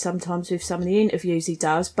favours sometimes with some of the interviews he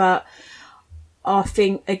does, but I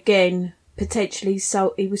think, again, potentially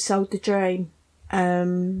he was sold the dream.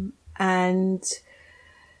 And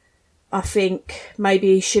I think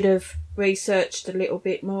maybe he should have researched a little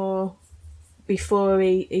bit more before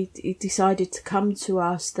he decided to come to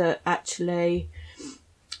us, that actually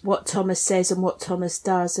what Thomas says and what Thomas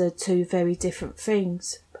does are 2 very different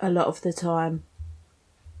things a lot of the time.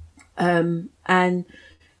 And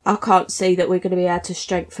I can't see that we're going to be able to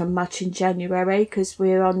strengthen much in January, because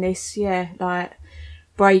we're on this,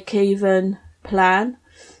 break-even plan,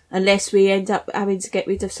 unless we end up having to get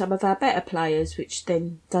rid of some of our better players, which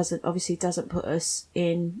then doesn't put us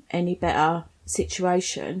in any better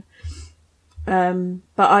situation. But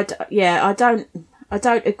I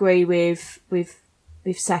don't agree with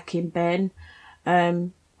sacking Ben.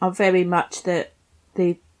 I'm very much of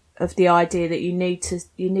the idea that you need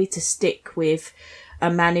to stick with a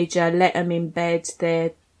manager, let them embed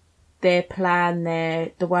their plan,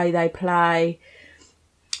 the way they play.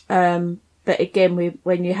 But again,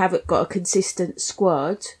 when you haven't got a consistent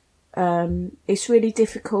squad, it's really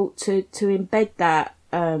difficult to embed that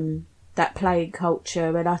playing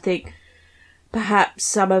culture. And I think perhaps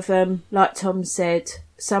some of them, like Tom said,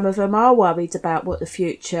 some of them are worried about what the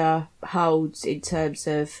future holds in terms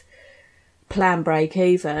of plan break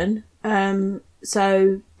even.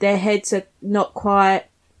 So their heads are not quite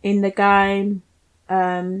in the game.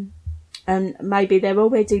 And maybe they're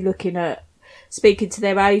already looking at speaking to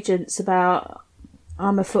their agents about,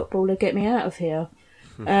 I'm a footballer, get me out of here.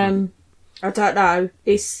 I don't know.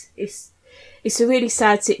 It's a really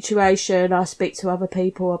sad situation. I speak to other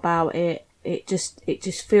people about it. It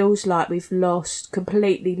just feels like we've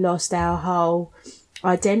completely lost our whole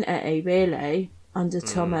identity, really, under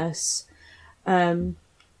Thomas, in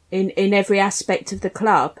every aspect of the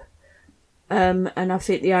club. And I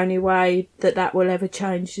think the only way that will ever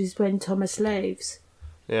change is when Thomas leaves.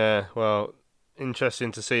 Yeah, well,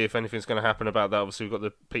 interesting to see if anything's going to happen about that. Obviously, we've got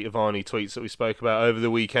the Peter Varney tweets that we spoke about over the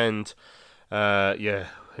weekend.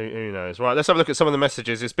 Who knows? Right, let's have a look at some of the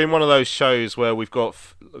messages. It's been one of those shows where we've got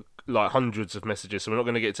like hundreds of messages, so we're not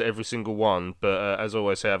going to get to every single one, but as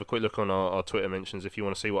always, have a quick look on our Twitter mentions if you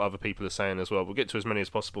want to see what other people are saying as well. We'll get to as many as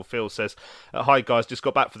possible. Phil says, hi guys, just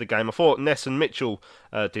got back for the game. I thought Ness and Mitchell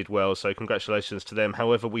did well, so congratulations to them.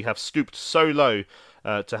 However, we have stooped so low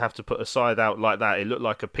to have to put a side out like that. It looked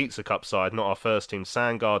like a Pizza Cup side, not our first team.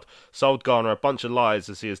 Sandgaard sold Garner a bunch of lies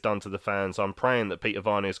as he has done to the fans. I'm praying that Peter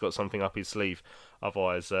Varney has got something up his sleeve.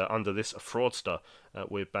 Otherwise, under this fraudster,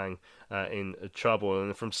 we're bang in trouble.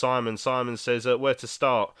 And from Simon says, where to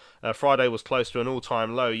start? Friday was close to an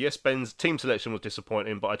all-time low. Yes, Ben's team selection was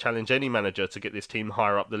disappointing, but I challenge any manager to get this team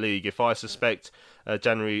higher up the league. If I suspect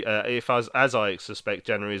January, as I suspect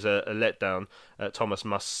January is a letdown, Thomas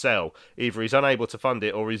must sell. Either he's unable to fund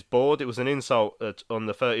it or he's bored. It was an insult on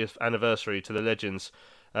the 30th anniversary to the legends.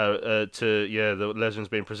 The legends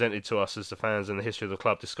being presented to us as the fans and the history of the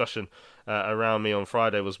club. Discussion around me on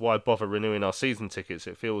Friday was, why bother renewing our season tickets?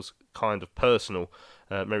 It feels kind of personal.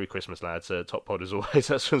 Merry Christmas, lads. Top pod as always.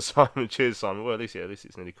 That's from Simon. Cheers, Simon. Well, at least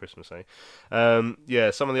it's nearly Christmas, eh?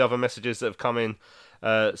 Some of the other messages that have come in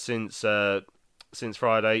since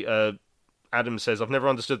Friday. Adam says, I've never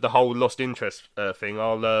understood the whole lost interest thing.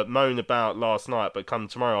 I'll moan about last night, but come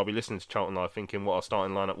tomorrow I'll be listening to Charlton Live thinking what our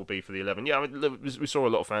starting lineup will be for the 11. Yeah, I mean, we saw a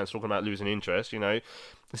lot of fans talking about losing interest.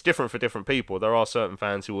 It's different for different people. There are certain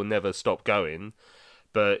fans who will never stop going,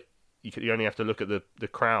 but you only have to look at the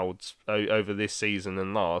crowds over this season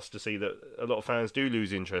and last to see that a lot of fans do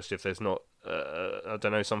lose interest if there's not,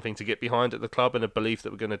 something to get behind at the club and a belief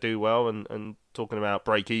that we're going to do well. And talking about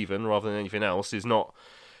break even rather than anything else is not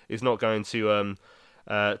going to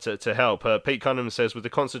help. Pete Cunningham says, with the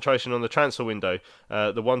concentration on the transfer window,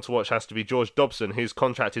 the one to watch has to be George Dobson. His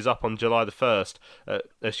contract is up on July the 1st.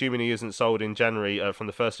 Assuming he isn't sold in January, from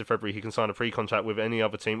the 1st of February, he can sign a pre-contract with any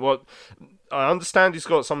other team. Well, I understand we've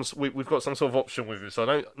got some sort of option with him, so I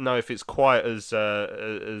don't know if it's quite as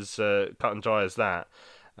cut and dry as that.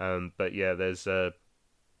 But yeah, there's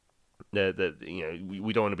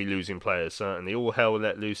we don't want to be losing players, certainly. All hell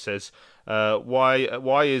let loose says,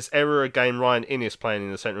 why is error again Ryan Inniss playing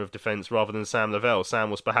in the centre of defence rather than Sam Lavelle? Sam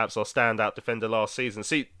was perhaps our standout defender last season.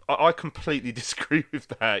 See, I completely disagree with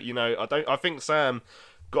that. I think Sam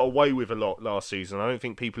got away with a lot last season. I don't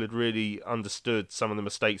think people had really understood some of the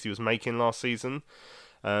mistakes he was making last season.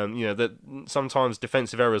 That sometimes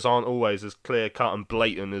defensive errors aren't always as clear cut and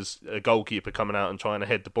blatant as a goalkeeper coming out and trying to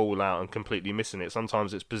head the ball out and completely missing it.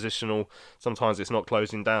 Sometimes it's positional, sometimes it's not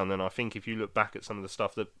closing down. And I think if you look back at some of the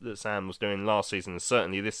stuff that Sam was doing last season and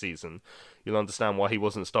certainly this season, you'll understand why he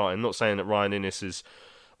wasn't starting. I'm not saying that Ryan Inniss is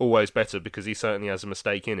always better, because he certainly has a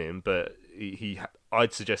mistake in him, but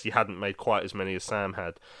I'd suggest he hadn't made quite as many as Sam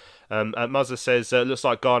had. Muzza says, looks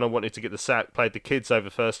like Garner wanted to get the sack, played the kids over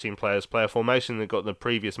first team players, play a formation that got the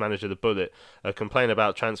previous manager the bullet, complain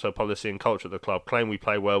about transfer policy and culture at the club, claim we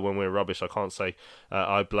play well when we're rubbish. I can't say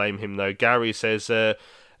I blame him though. Gary says,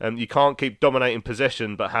 you can't keep dominating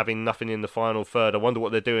possession but having nothing in the final third. I wonder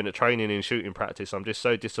what they're doing at training and shooting practice. I'm just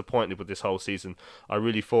so disappointed with this whole season. I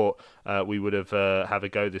really thought we would have had a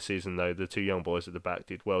go this season though. The two young boys at the back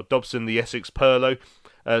did well. Dobson, the Essex Perlo,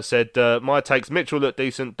 said, my takes, Mitchell looked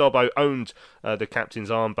decent. Dobbo owned the captain's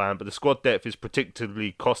armband, but the squad depth is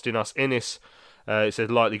particularly costing us. Inniss, it says,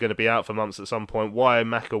 likely going to be out for months at some point. Why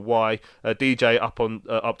Macca? Why DJ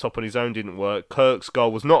up top on his own didn't work. Kirk's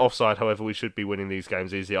goal was not offside. However, we should be winning these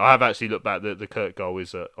games easily. I have actually looked back. The Kirk goal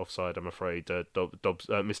is offside, I'm afraid.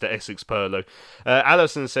 Mr. Essex Perlo.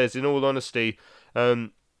 Allison says, in all honesty,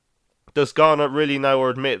 does Garner really know or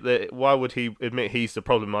admit that? Why would he admit he's the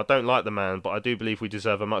problem? I don't like the man, but I do believe we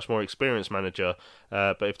deserve a much more experienced manager.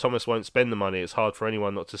 But if Thomas won't spend the money, it's hard for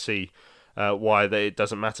anyone not to see why it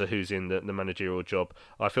doesn't matter who's in the managerial job.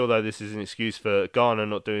 I feel though this is an excuse for Garner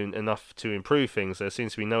not doing enough to improve things. There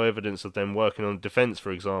seems to be no evidence of them working on defence,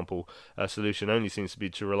 for example. A solution only seems to be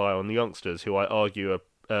to rely on the youngsters, who I argue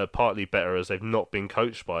are partly better as they've not been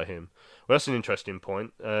coached by him. Well, that's an interesting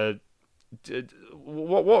point.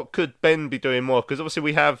 What could Ben be doing more? Because obviously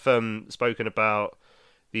we have spoken about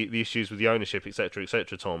the issues with the ownership, etc.,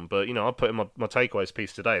 Tom. But I put in my takeaways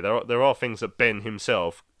piece today. There are things that Ben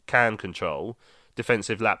himself can control.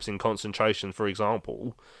 Defensive lapse in concentration, for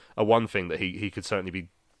example, are one thing that he could certainly be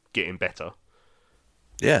getting better.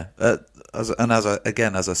 Yeah, as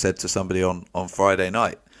I said to somebody on Friday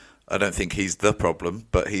night, I don't think he's the problem,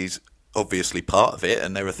 but he's obviously part of it,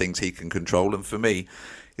 and there are things he can control. And for me,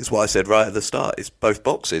 it's what I said right at the start. It's both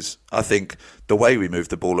boxes. I think the way we move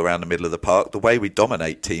the ball around the middle of the park, the way we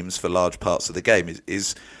dominate teams for large parts of the game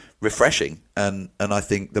is refreshing. And I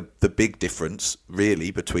think the big difference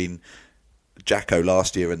really between Jacko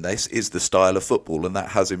last year and this is the style of football, and that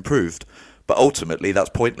has improved. But ultimately, that's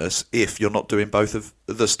pointless if you're not doing both of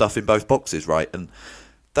the stuff in both boxes right. And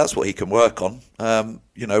that's what he can work on.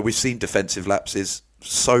 We've seen defensive lapses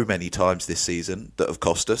so many times this season that have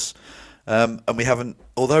cost us. And we haven't,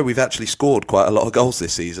 although we've actually scored quite a lot of goals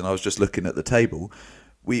this season, I was just looking at the table,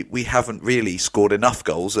 we haven't really scored enough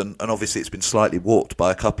goals, and obviously it's been slightly warped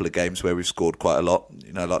by a couple of games where we've scored quite a lot,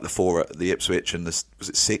 like the 4 at the Ipswich and was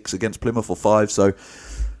it 6 against Plymouth or 5? So,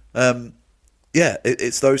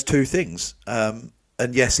 it's those two things. And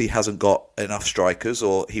yes, he hasn't got enough strikers,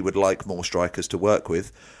 or he would like more strikers to work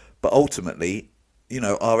with, but ultimately,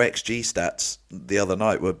 our XG stats the other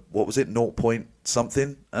night were, what was it, 0 point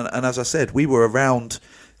something? And as I said, we were around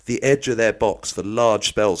the edge of their box for large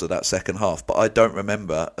spells of that second half, but I don't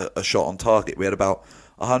remember a shot on target. We had about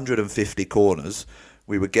 150 corners.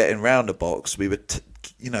 We were getting round the box. We were,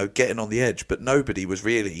 getting on the edge, but nobody was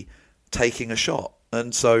really taking a shot.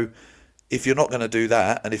 And so if you're not going to do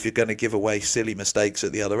that, and if you're going to give away silly mistakes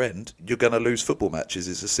at the other end, you're going to lose football matches.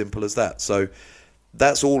 It's as simple as that. So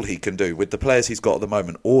That's all he can do. With the players he's got at the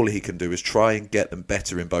moment, all he can do is try and get them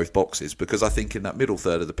better in both boxes, because I think in that middle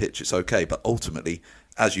third of the pitch it's okay, but ultimately,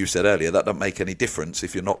 as you said earlier, that doesn't make any difference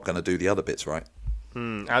if you're not going to do the other bits right.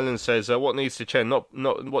 Alan says, what needs to change?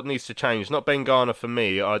 Not what needs to change. Not Ben Garner for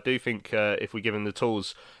me. I do think if we give him the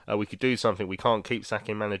tools, we could do something. We can't keep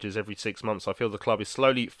sacking managers every 6 months. I feel the club is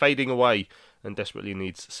slowly fading away and desperately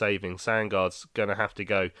needs saving. Sandgaard's going to have to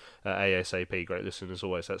go ASAP. Great listen as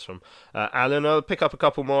always. That's from Alan. I'll pick up a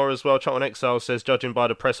couple more as well. Charlton Exile says, judging by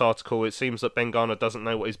the press article, it seems that Ben Garner doesn't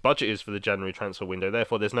know what his budget is for the January transfer window.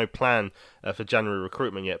 Therefore, there's no plan for January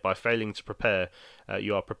recruitment yet. By failing to prepare,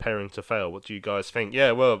 you are preparing to fail. What do you guys think?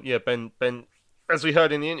 Ben, as we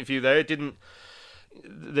heard in the interview there,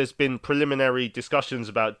 there's been preliminary discussions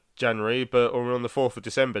about January, but we're on the 4th of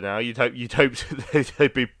December now. You'd hope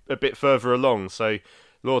they'd be a bit further along. So,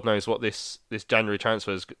 Lord knows what this January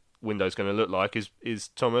transfers window is going to look like. Is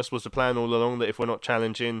Thomas, was the plan all along that if we're not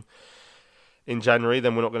challenging in January,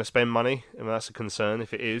 then we're not going to spend money? I mean, that's a concern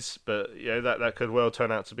if it is, but that could well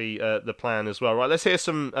turn out to be the plan as well. Right, let's hear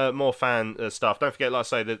some more fan stuff. Don't forget, like I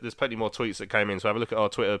say, there's plenty more tweets that came in, so have a look at our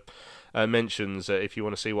Twitter mentions if you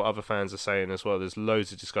want to see what other fans are saying as well. There's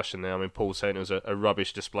loads of discussion there. I mean, Paul saying it was a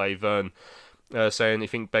rubbish display. Vern saying he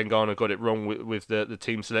think Ben Garner got it wrong with the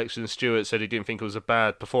team selection. Stuart said he didn't think it was a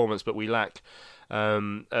bad performance, but we lack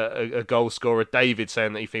a goal scorer. David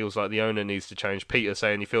saying that he feels like the owner needs to change. Peter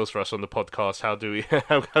saying he feels for us on the podcast.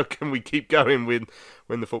 How can we keep going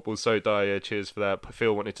when the football's so dire? Cheers for that.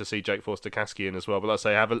 Phil wanted to see Jake Forster-Caskey in as well. But let's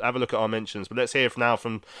say have a look at our mentions. But let's hear now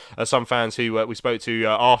from some fans who we spoke to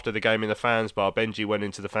after the game in the fans bar. Benji went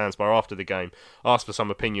into the fans bar after the game, asked for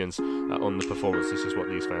some opinions on the performance. This is what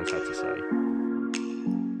these fans had to say.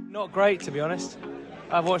 Not great, to be honest.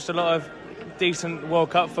 I've watched a lot of decent World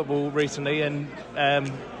Cup football recently, and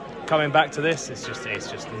coming back to this, it's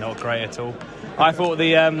just not great at all. I thought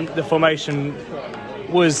the formation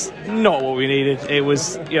was not what we needed. It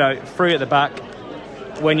was, three at the back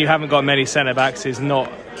when you haven't got many centre backs is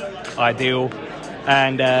not ideal,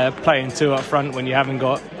 and playing two up front when you haven't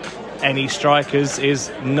got any strikers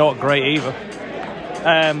is not great either.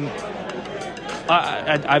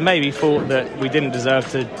 I maybe thought that we didn't deserve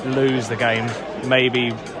to lose the game.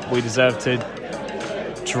 Maybe we deserved to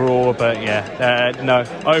draw, but no.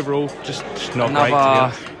 Overall, just not great.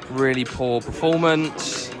 Another really poor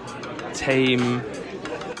performance. Team,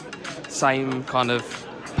 same kind of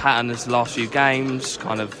pattern as the last few games.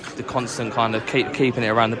 Kind of the constant kind of keeping it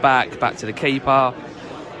around the back to the keeper.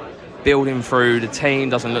 Building through the team.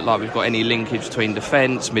 Doesn't look like we've got any linkage between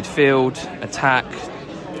defence, midfield, attack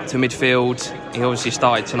to midfield. He obviously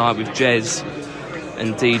started tonight with Jez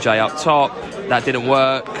and DJ up top. That didn't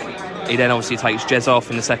work. He then obviously takes Jez off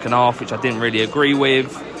in the second half, which I didn't really agree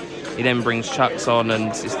with. He then brings Chucks on, and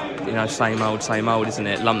it's, same old, isn't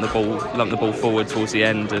it? Lump the ball forward towards the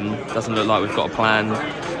end, and doesn't look like we've got a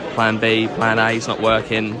plan B, plan A. It's not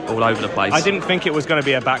working, all over the place. I didn't think it was going to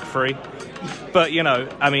be a back three, but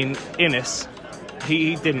Innes,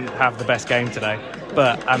 he didn't have the best game today,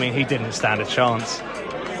 but he didn't stand a chance.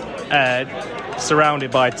 Surrounded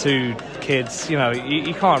by two kids,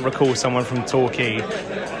 you can't recall someone from Torquay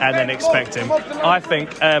and then expect him. I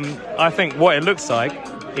think what it looks like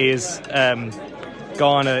is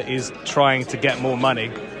Garner is trying to get more money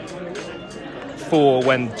for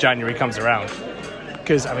when January comes around.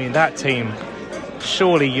 Because that team,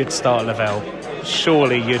 surely you'd start Lavelle.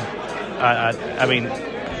 Surely you'd.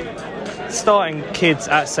 Starting kids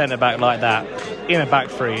at centre back like that in a back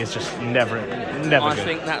three is just never I good.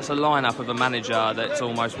 think that's a lineup of a manager that's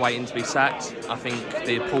almost waiting to be sacked. I think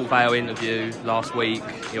the Paul Vale interview last week,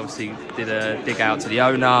 he obviously did a dig out to the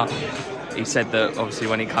owner. He said that obviously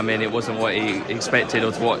when he come in it wasn't what he expected,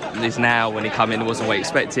 or to what is now when he come in it wasn't what he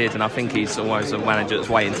expected, and I think he's almost a manager that's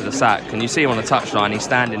waiting to the sack. And you see him on the touchline, he's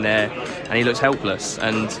standing there and he looks helpless.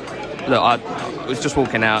 And look, I was just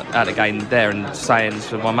walking out at the game there and saying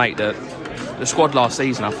to my mate that the squad last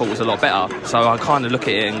season I thought was a lot better. So I kind of look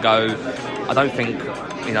at it and go, I don't think,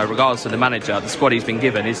 regardless of the manager, the squad he's been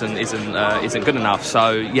given isn't good enough.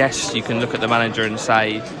 So yes, you can look at the manager and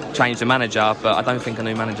say change the manager, but I don't think a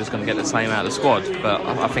new manager's going to get the same out of the squad. But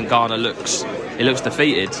I think Garner looks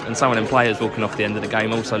defeated, and some of them players walking off the end of the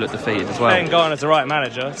game also look defeated as well. Ben Garner's the right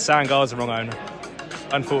manager. Sandgaard's the wrong owner,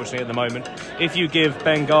 unfortunately, at the moment. If you give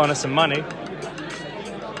Ben Garner some money,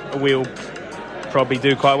 we'll probably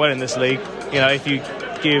do quite well in this league. If you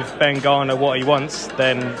give Ben Garner what he wants,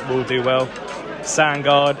 then we'll do well.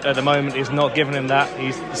 Sandgaard at the moment is not giving him that.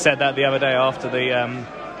 He said that the other day after the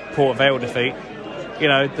Port Vale defeat.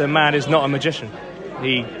 The man is not a magician.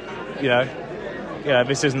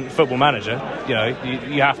 This isn't Football Manager.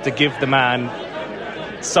 You have to give the man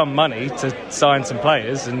some money to sign some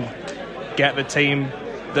players and get the team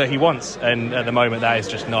that he wants. And at the moment, that is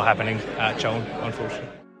just not happening at Charlton, unfortunately.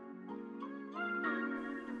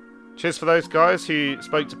 Cheers for those guys who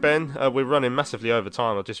spoke to Ben. We're running massively over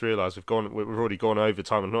time. I just realised we've already gone over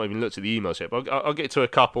time. I've not even looked at the emails yet, but I'll get to a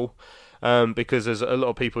couple because there's a lot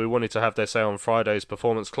of people who wanted to have their say on Friday's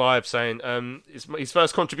performance. Clive saying it's his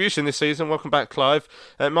first contribution this season. Welcome back, Clive.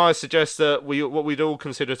 Maya suggests that what we'd all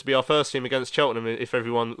consider to be our first team against Cheltenham if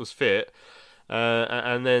everyone was fit,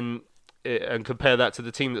 and then. And compare that to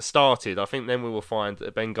the team that started, I think then we will find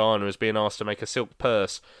that Ben Garner is being asked to make a silk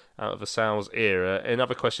purse out of a Sal's era.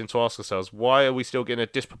 Another question to ask ourselves, why are we still getting a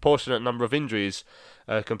disproportionate number of injuries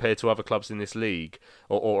compared to other clubs in this league?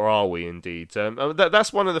 Or are we indeed?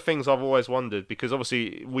 That's one of the things I've always wondered, because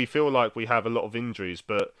obviously we feel like we have a lot of injuries,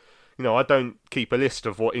 but I don't keep a list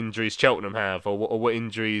of what injuries Cheltenham have or what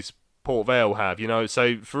injuries Port Vale have,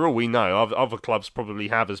 so for all we know, other clubs probably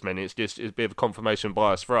have as many. It's a bit of a confirmation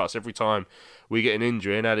bias for us. Every time we get an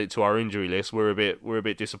injury and add it to our injury list, we're a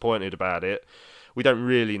bit disappointed about it. We don't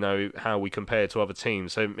really know how we compare to other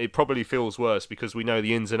teams, so it probably feels worse because we know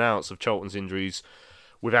the ins and outs of Cheltenham's injuries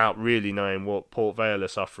without really knowing what Port Vale are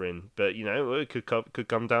suffering. But it could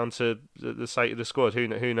come down to the state of the squad.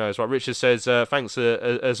 Who knows? Right, Richard says thanks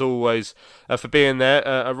as always for being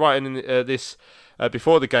there. Writing this.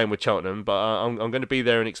 Before the game with Cheltenham, but I'm going to be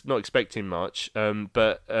there and not expecting much.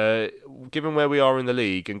 But given where we are in the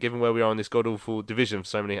league and given where we are in this god-awful division for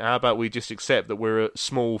so many, how about we just accept that we're a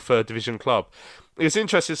small third division club? It's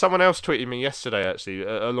interesting, someone else tweeted me yesterday, actually,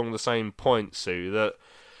 along the same point, Sue, that...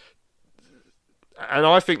 And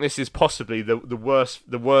I think this is possibly the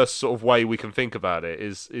worst sort of way we can think about it,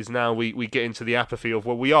 is now we get into the apathy of,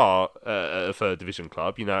 well, we are a third division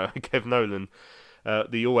club. Kev Nolan...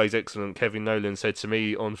 the always excellent Kevin Nolan said to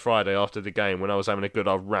me on Friday after the game when I was having a good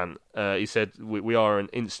old rant, he said, we are an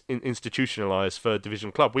institutionalised third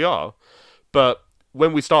division club. We are. But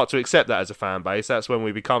when we start to accept that as a fan base, that's when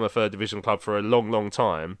we become a third division club for a long, long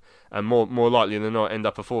time, and more likely than not end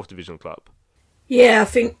up a fourth division club. Yeah, I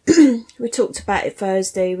think we talked about it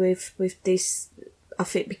Thursday with this. I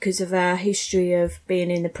think because of our history of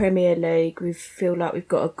being in the Premier League, we feel like we've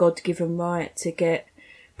got a God-given right to get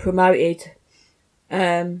promoted.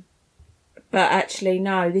 But actually,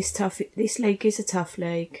 no, this league is a tough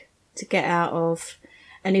league to get out of.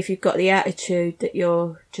 And if you've got the attitude that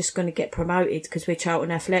you're just going to get promoted because we're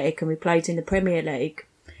Charlton Athletic and we played in the Premier League,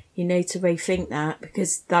 you need to rethink that,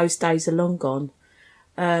 because those days are long gone.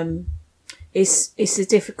 It's a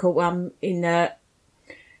difficult one in that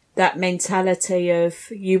mentality of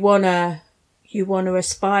you wanna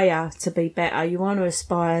aspire to be better, you want to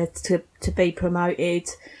aspire to be promoted.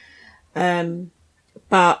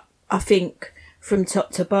 But I think from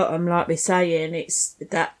top to bottom, like we're saying, it's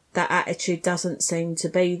that attitude doesn't seem to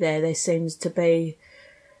be there. There seems to be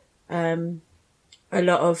a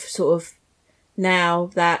lot of sort of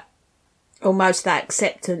now that almost that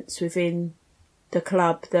acceptance within the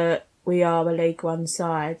club that we are a League One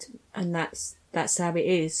side, and that's how it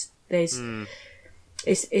is.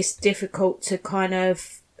 It's difficult to kind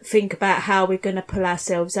of think about how we're going to pull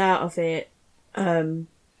ourselves out of it.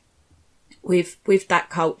 With that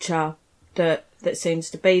culture that seems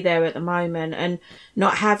to be there at the moment, and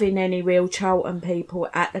not having any real Charlton people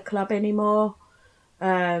at the club anymore,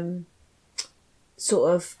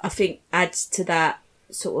 sort of, I think, adds to that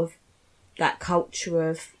sort of that culture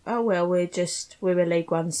of, oh well, we're a League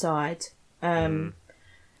One side.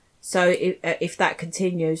 So if that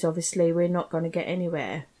continues, obviously we're not going to get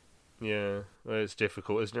anywhere. Yeah, well, it's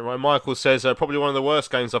difficult, isn't it? Right, Michael says, probably one of the worst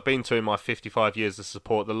games I've been to in my 55 years of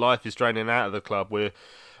support. The life is draining out of the club.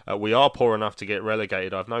 We are poor enough to get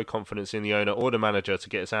relegated. I have no confidence in the owner or the manager to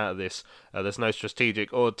get us out of this. There's no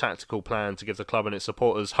strategic or tactical plan to give the club and its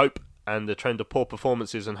supporters hope, and the trend of poor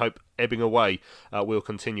performances and hope ebbing away will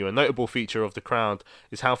continue. A notable feature of the crowd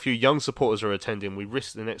is how few young supporters are attending. We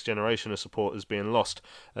risk the next generation of supporters being lost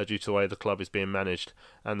due to the way the club is being managed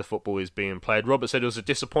and the football is being played. Robert said it was a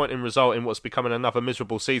disappointing result in what's becoming another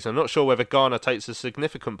miserable season. I'm not sure whether Garner takes a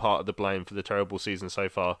significant part of the blame for the terrible season so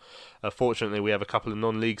far. Fortunately, we have a couple of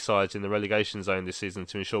non-league sides in the relegation zone this season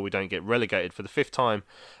to ensure we don't get relegated for the fifth time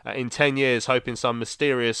in 10 years, hoping some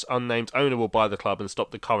mysterious unnamed owner will buy the club and stop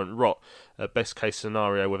the current rot. Best case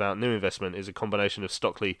scenario without new investment is a combination of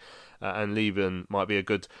Stockley and Lieben might be a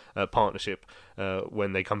good partnership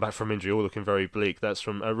when they come back from injury. All looking very bleak. That's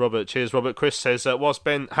from Robert. Cheers, Robert. Chris says, whilst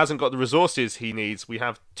Ben hasn't got the resources he needs, we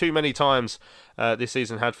have too many times this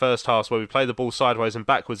season had first halves where we play the ball sideways and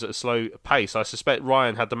backwards at a slow pace. I suspect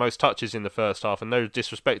Ryan had the most touches in the first half, and no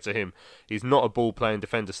disrespect to him, he's not a ball-playing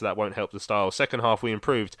defender, so that won't help the style. Second half we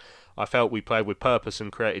improved. I felt we played with purpose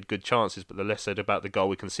and created good chances, but the less said about the goal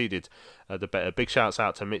we conceded, the better. Big shouts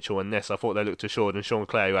out to Mitchell and Ness. I thought they looked assured, and Sean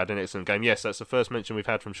Clare, who had an excellent game. Yes, that's the first mention we've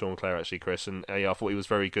had from Sean Clare, actually, Chris, and I thought he was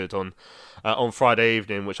very good on Friday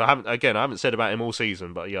evening, which I haven't said about him all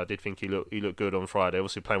season, but yeah, I did think he looked good on Friday.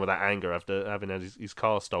 Obviously playing with that anger after having had his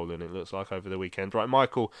car stolen, it looks like, over the weekend. Right,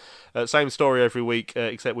 Michael, same story every week,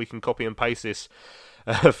 except we can copy and paste this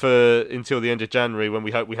for until the end of January, when we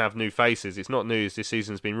hope we have new faces. It's not news. This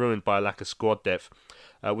season's been ruined by a lack of squad depth,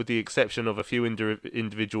 with the exception of a few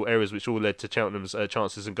individual errors which all led to Cheltenham's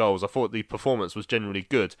chances and goals. I thought the performance was generally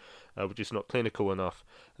good, we're just not clinical enough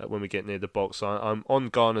when we get near the box. I'm on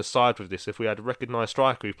Garner's side with this. If we had a recognised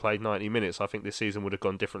striker who played 90 minutes, I think this season would have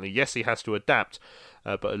gone differently. Yes, he has to adapt,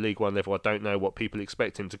 but at League One level, I don't know what people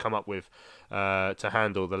expect him to come up with to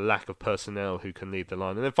handle the lack of personnel who can lead the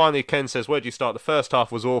line. And then finally, Ken says, where do you start? The first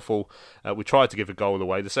half was awful. We tried to give a goal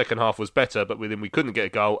away. The second half was better, but then we couldn't get a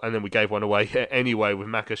goal, and then we gave one away anyway, with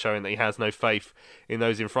Macca showing that he has no faith in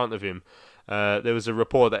those in front of him. There was a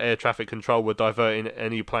report that air traffic control were diverting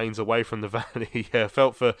any planes away from the valley.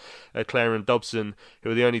 Felt for Clare and Dobson,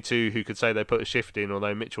 who are the only two who could say they put a shift in,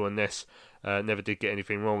 although Mitchell and Ness never did get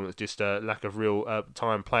anything wrong. It's just a lack of real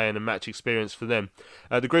time playing and match experience for them.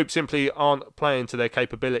 The group simply aren't playing to their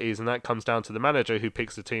capabilities, and that comes down to the manager, who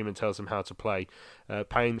picks the team and tells them how to play.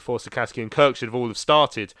 Payne, Forster-Caskey and Kirk should have all have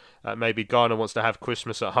started. Maybe Garner wants to have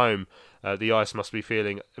Christmas at home. The ice must be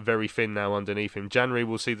feeling very thin now underneath him. January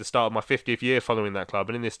will see the start of my 50th year following that club,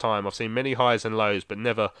 and in this time I've seen many highs and lows, but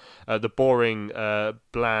never the boring,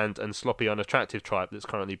 bland and sloppy, unattractive tripe that's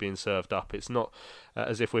currently being served up. It's not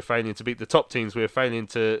as if we're failing to beat the top teams. We're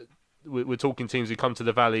talking teams who come to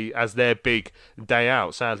the Valley as their big day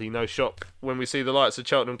out. Sadly, no shock when we see the likes of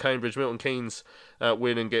Cheltenham, Cambridge, Milton Keynes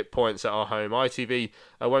win and get points at our home. ITV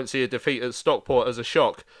won't see a defeat at Stockport as a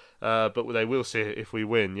shock, but they will see it if we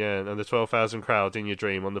win. Yeah, and the 12,000 crowd in your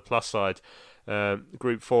dream. On the plus side,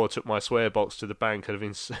 Group 4 took my swear box to the bank and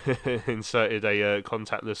have inserted a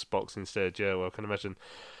contactless box instead. Yeah, well, I can imagine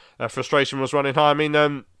frustration was running high. I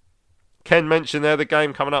mean, Ken mentioned there the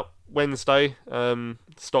game coming up Wednesday,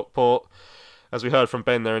 Stockport. As we heard from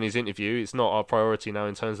Ben there in his interview, it's not our priority now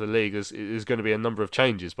in terms of the league. There's going to be a number of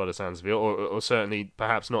changes by the sounds of it, or certainly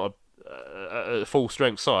perhaps not a full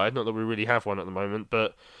strength side. Not that we really have one at the moment,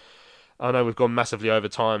 but I know we've gone massively over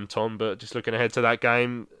time, Tom. But just looking ahead to that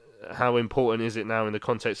game, how important is it now in the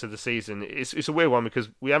context of the season? It's a weird one because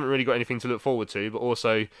we haven't really got anything to look forward to, but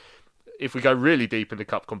also, if we go really deep into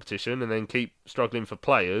cup competition and then keep struggling for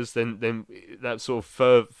players, then that sort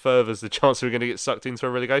of furthers the chance we're going to get sucked into a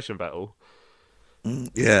relegation battle.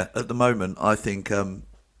 Yeah, at the moment, I think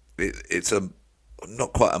it's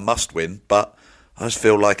not quite a must-win, but I just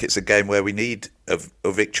feel like it's a game where we need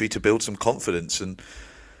a victory to build some confidence. And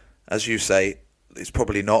as you say, it's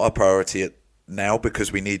probably not a priority now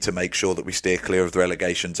because we need to make sure that we steer clear of the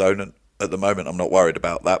relegation zone. And at the moment, I'm not worried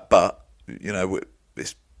about that, but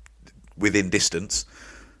it's within distance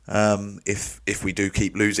if we do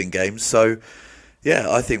keep losing games. So yeah,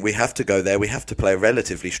 I think we have to go there. We have to play a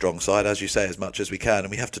relatively strong side, as you say, as much as we can,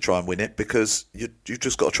 and we have to try and win it because you've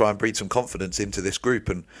just got to try and breed some confidence into this group.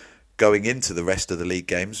 And going into the rest of the league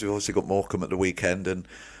games, we've obviously got Morecambe at the weekend and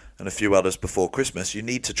a few others before Christmas. You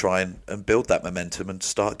need to try and build that momentum and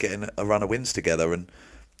start getting a run of wins together. And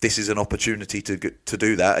this is an opportunity to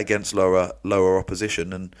do that against lower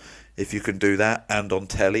opposition. And if you can do that and on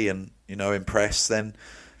telly and impress, then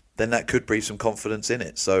that could breed some confidence in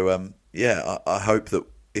it. So yeah, I hope that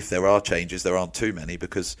if there are changes, there aren't too many,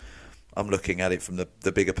 because I'm looking at it from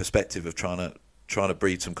the bigger perspective of trying to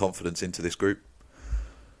breed some confidence into this group.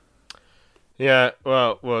 Yeah,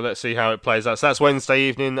 well, let's see how it plays out. So that's Wednesday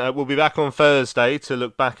evening. We'll be back on Thursday to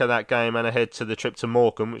look back at that game and ahead to the trip to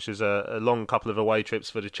Morecambe, which is a long couple of away trips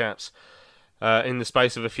for the chaps in the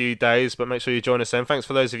space of a few days. But make sure you join us then. Thanks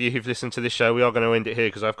for those of you who've listened to this show. We are going to end it here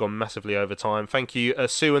because I've gone massively over time. Thank you,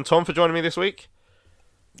 Sue and Tom, for joining me this week.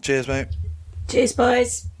 Cheers, mate. Cheers,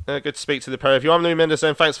 boys. Good to speak to the pair of you. I'm Louis Mendes,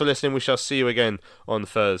 and thanks for listening. We shall see you again on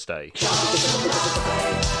Thursday.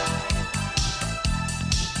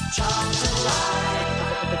 Charlton Live.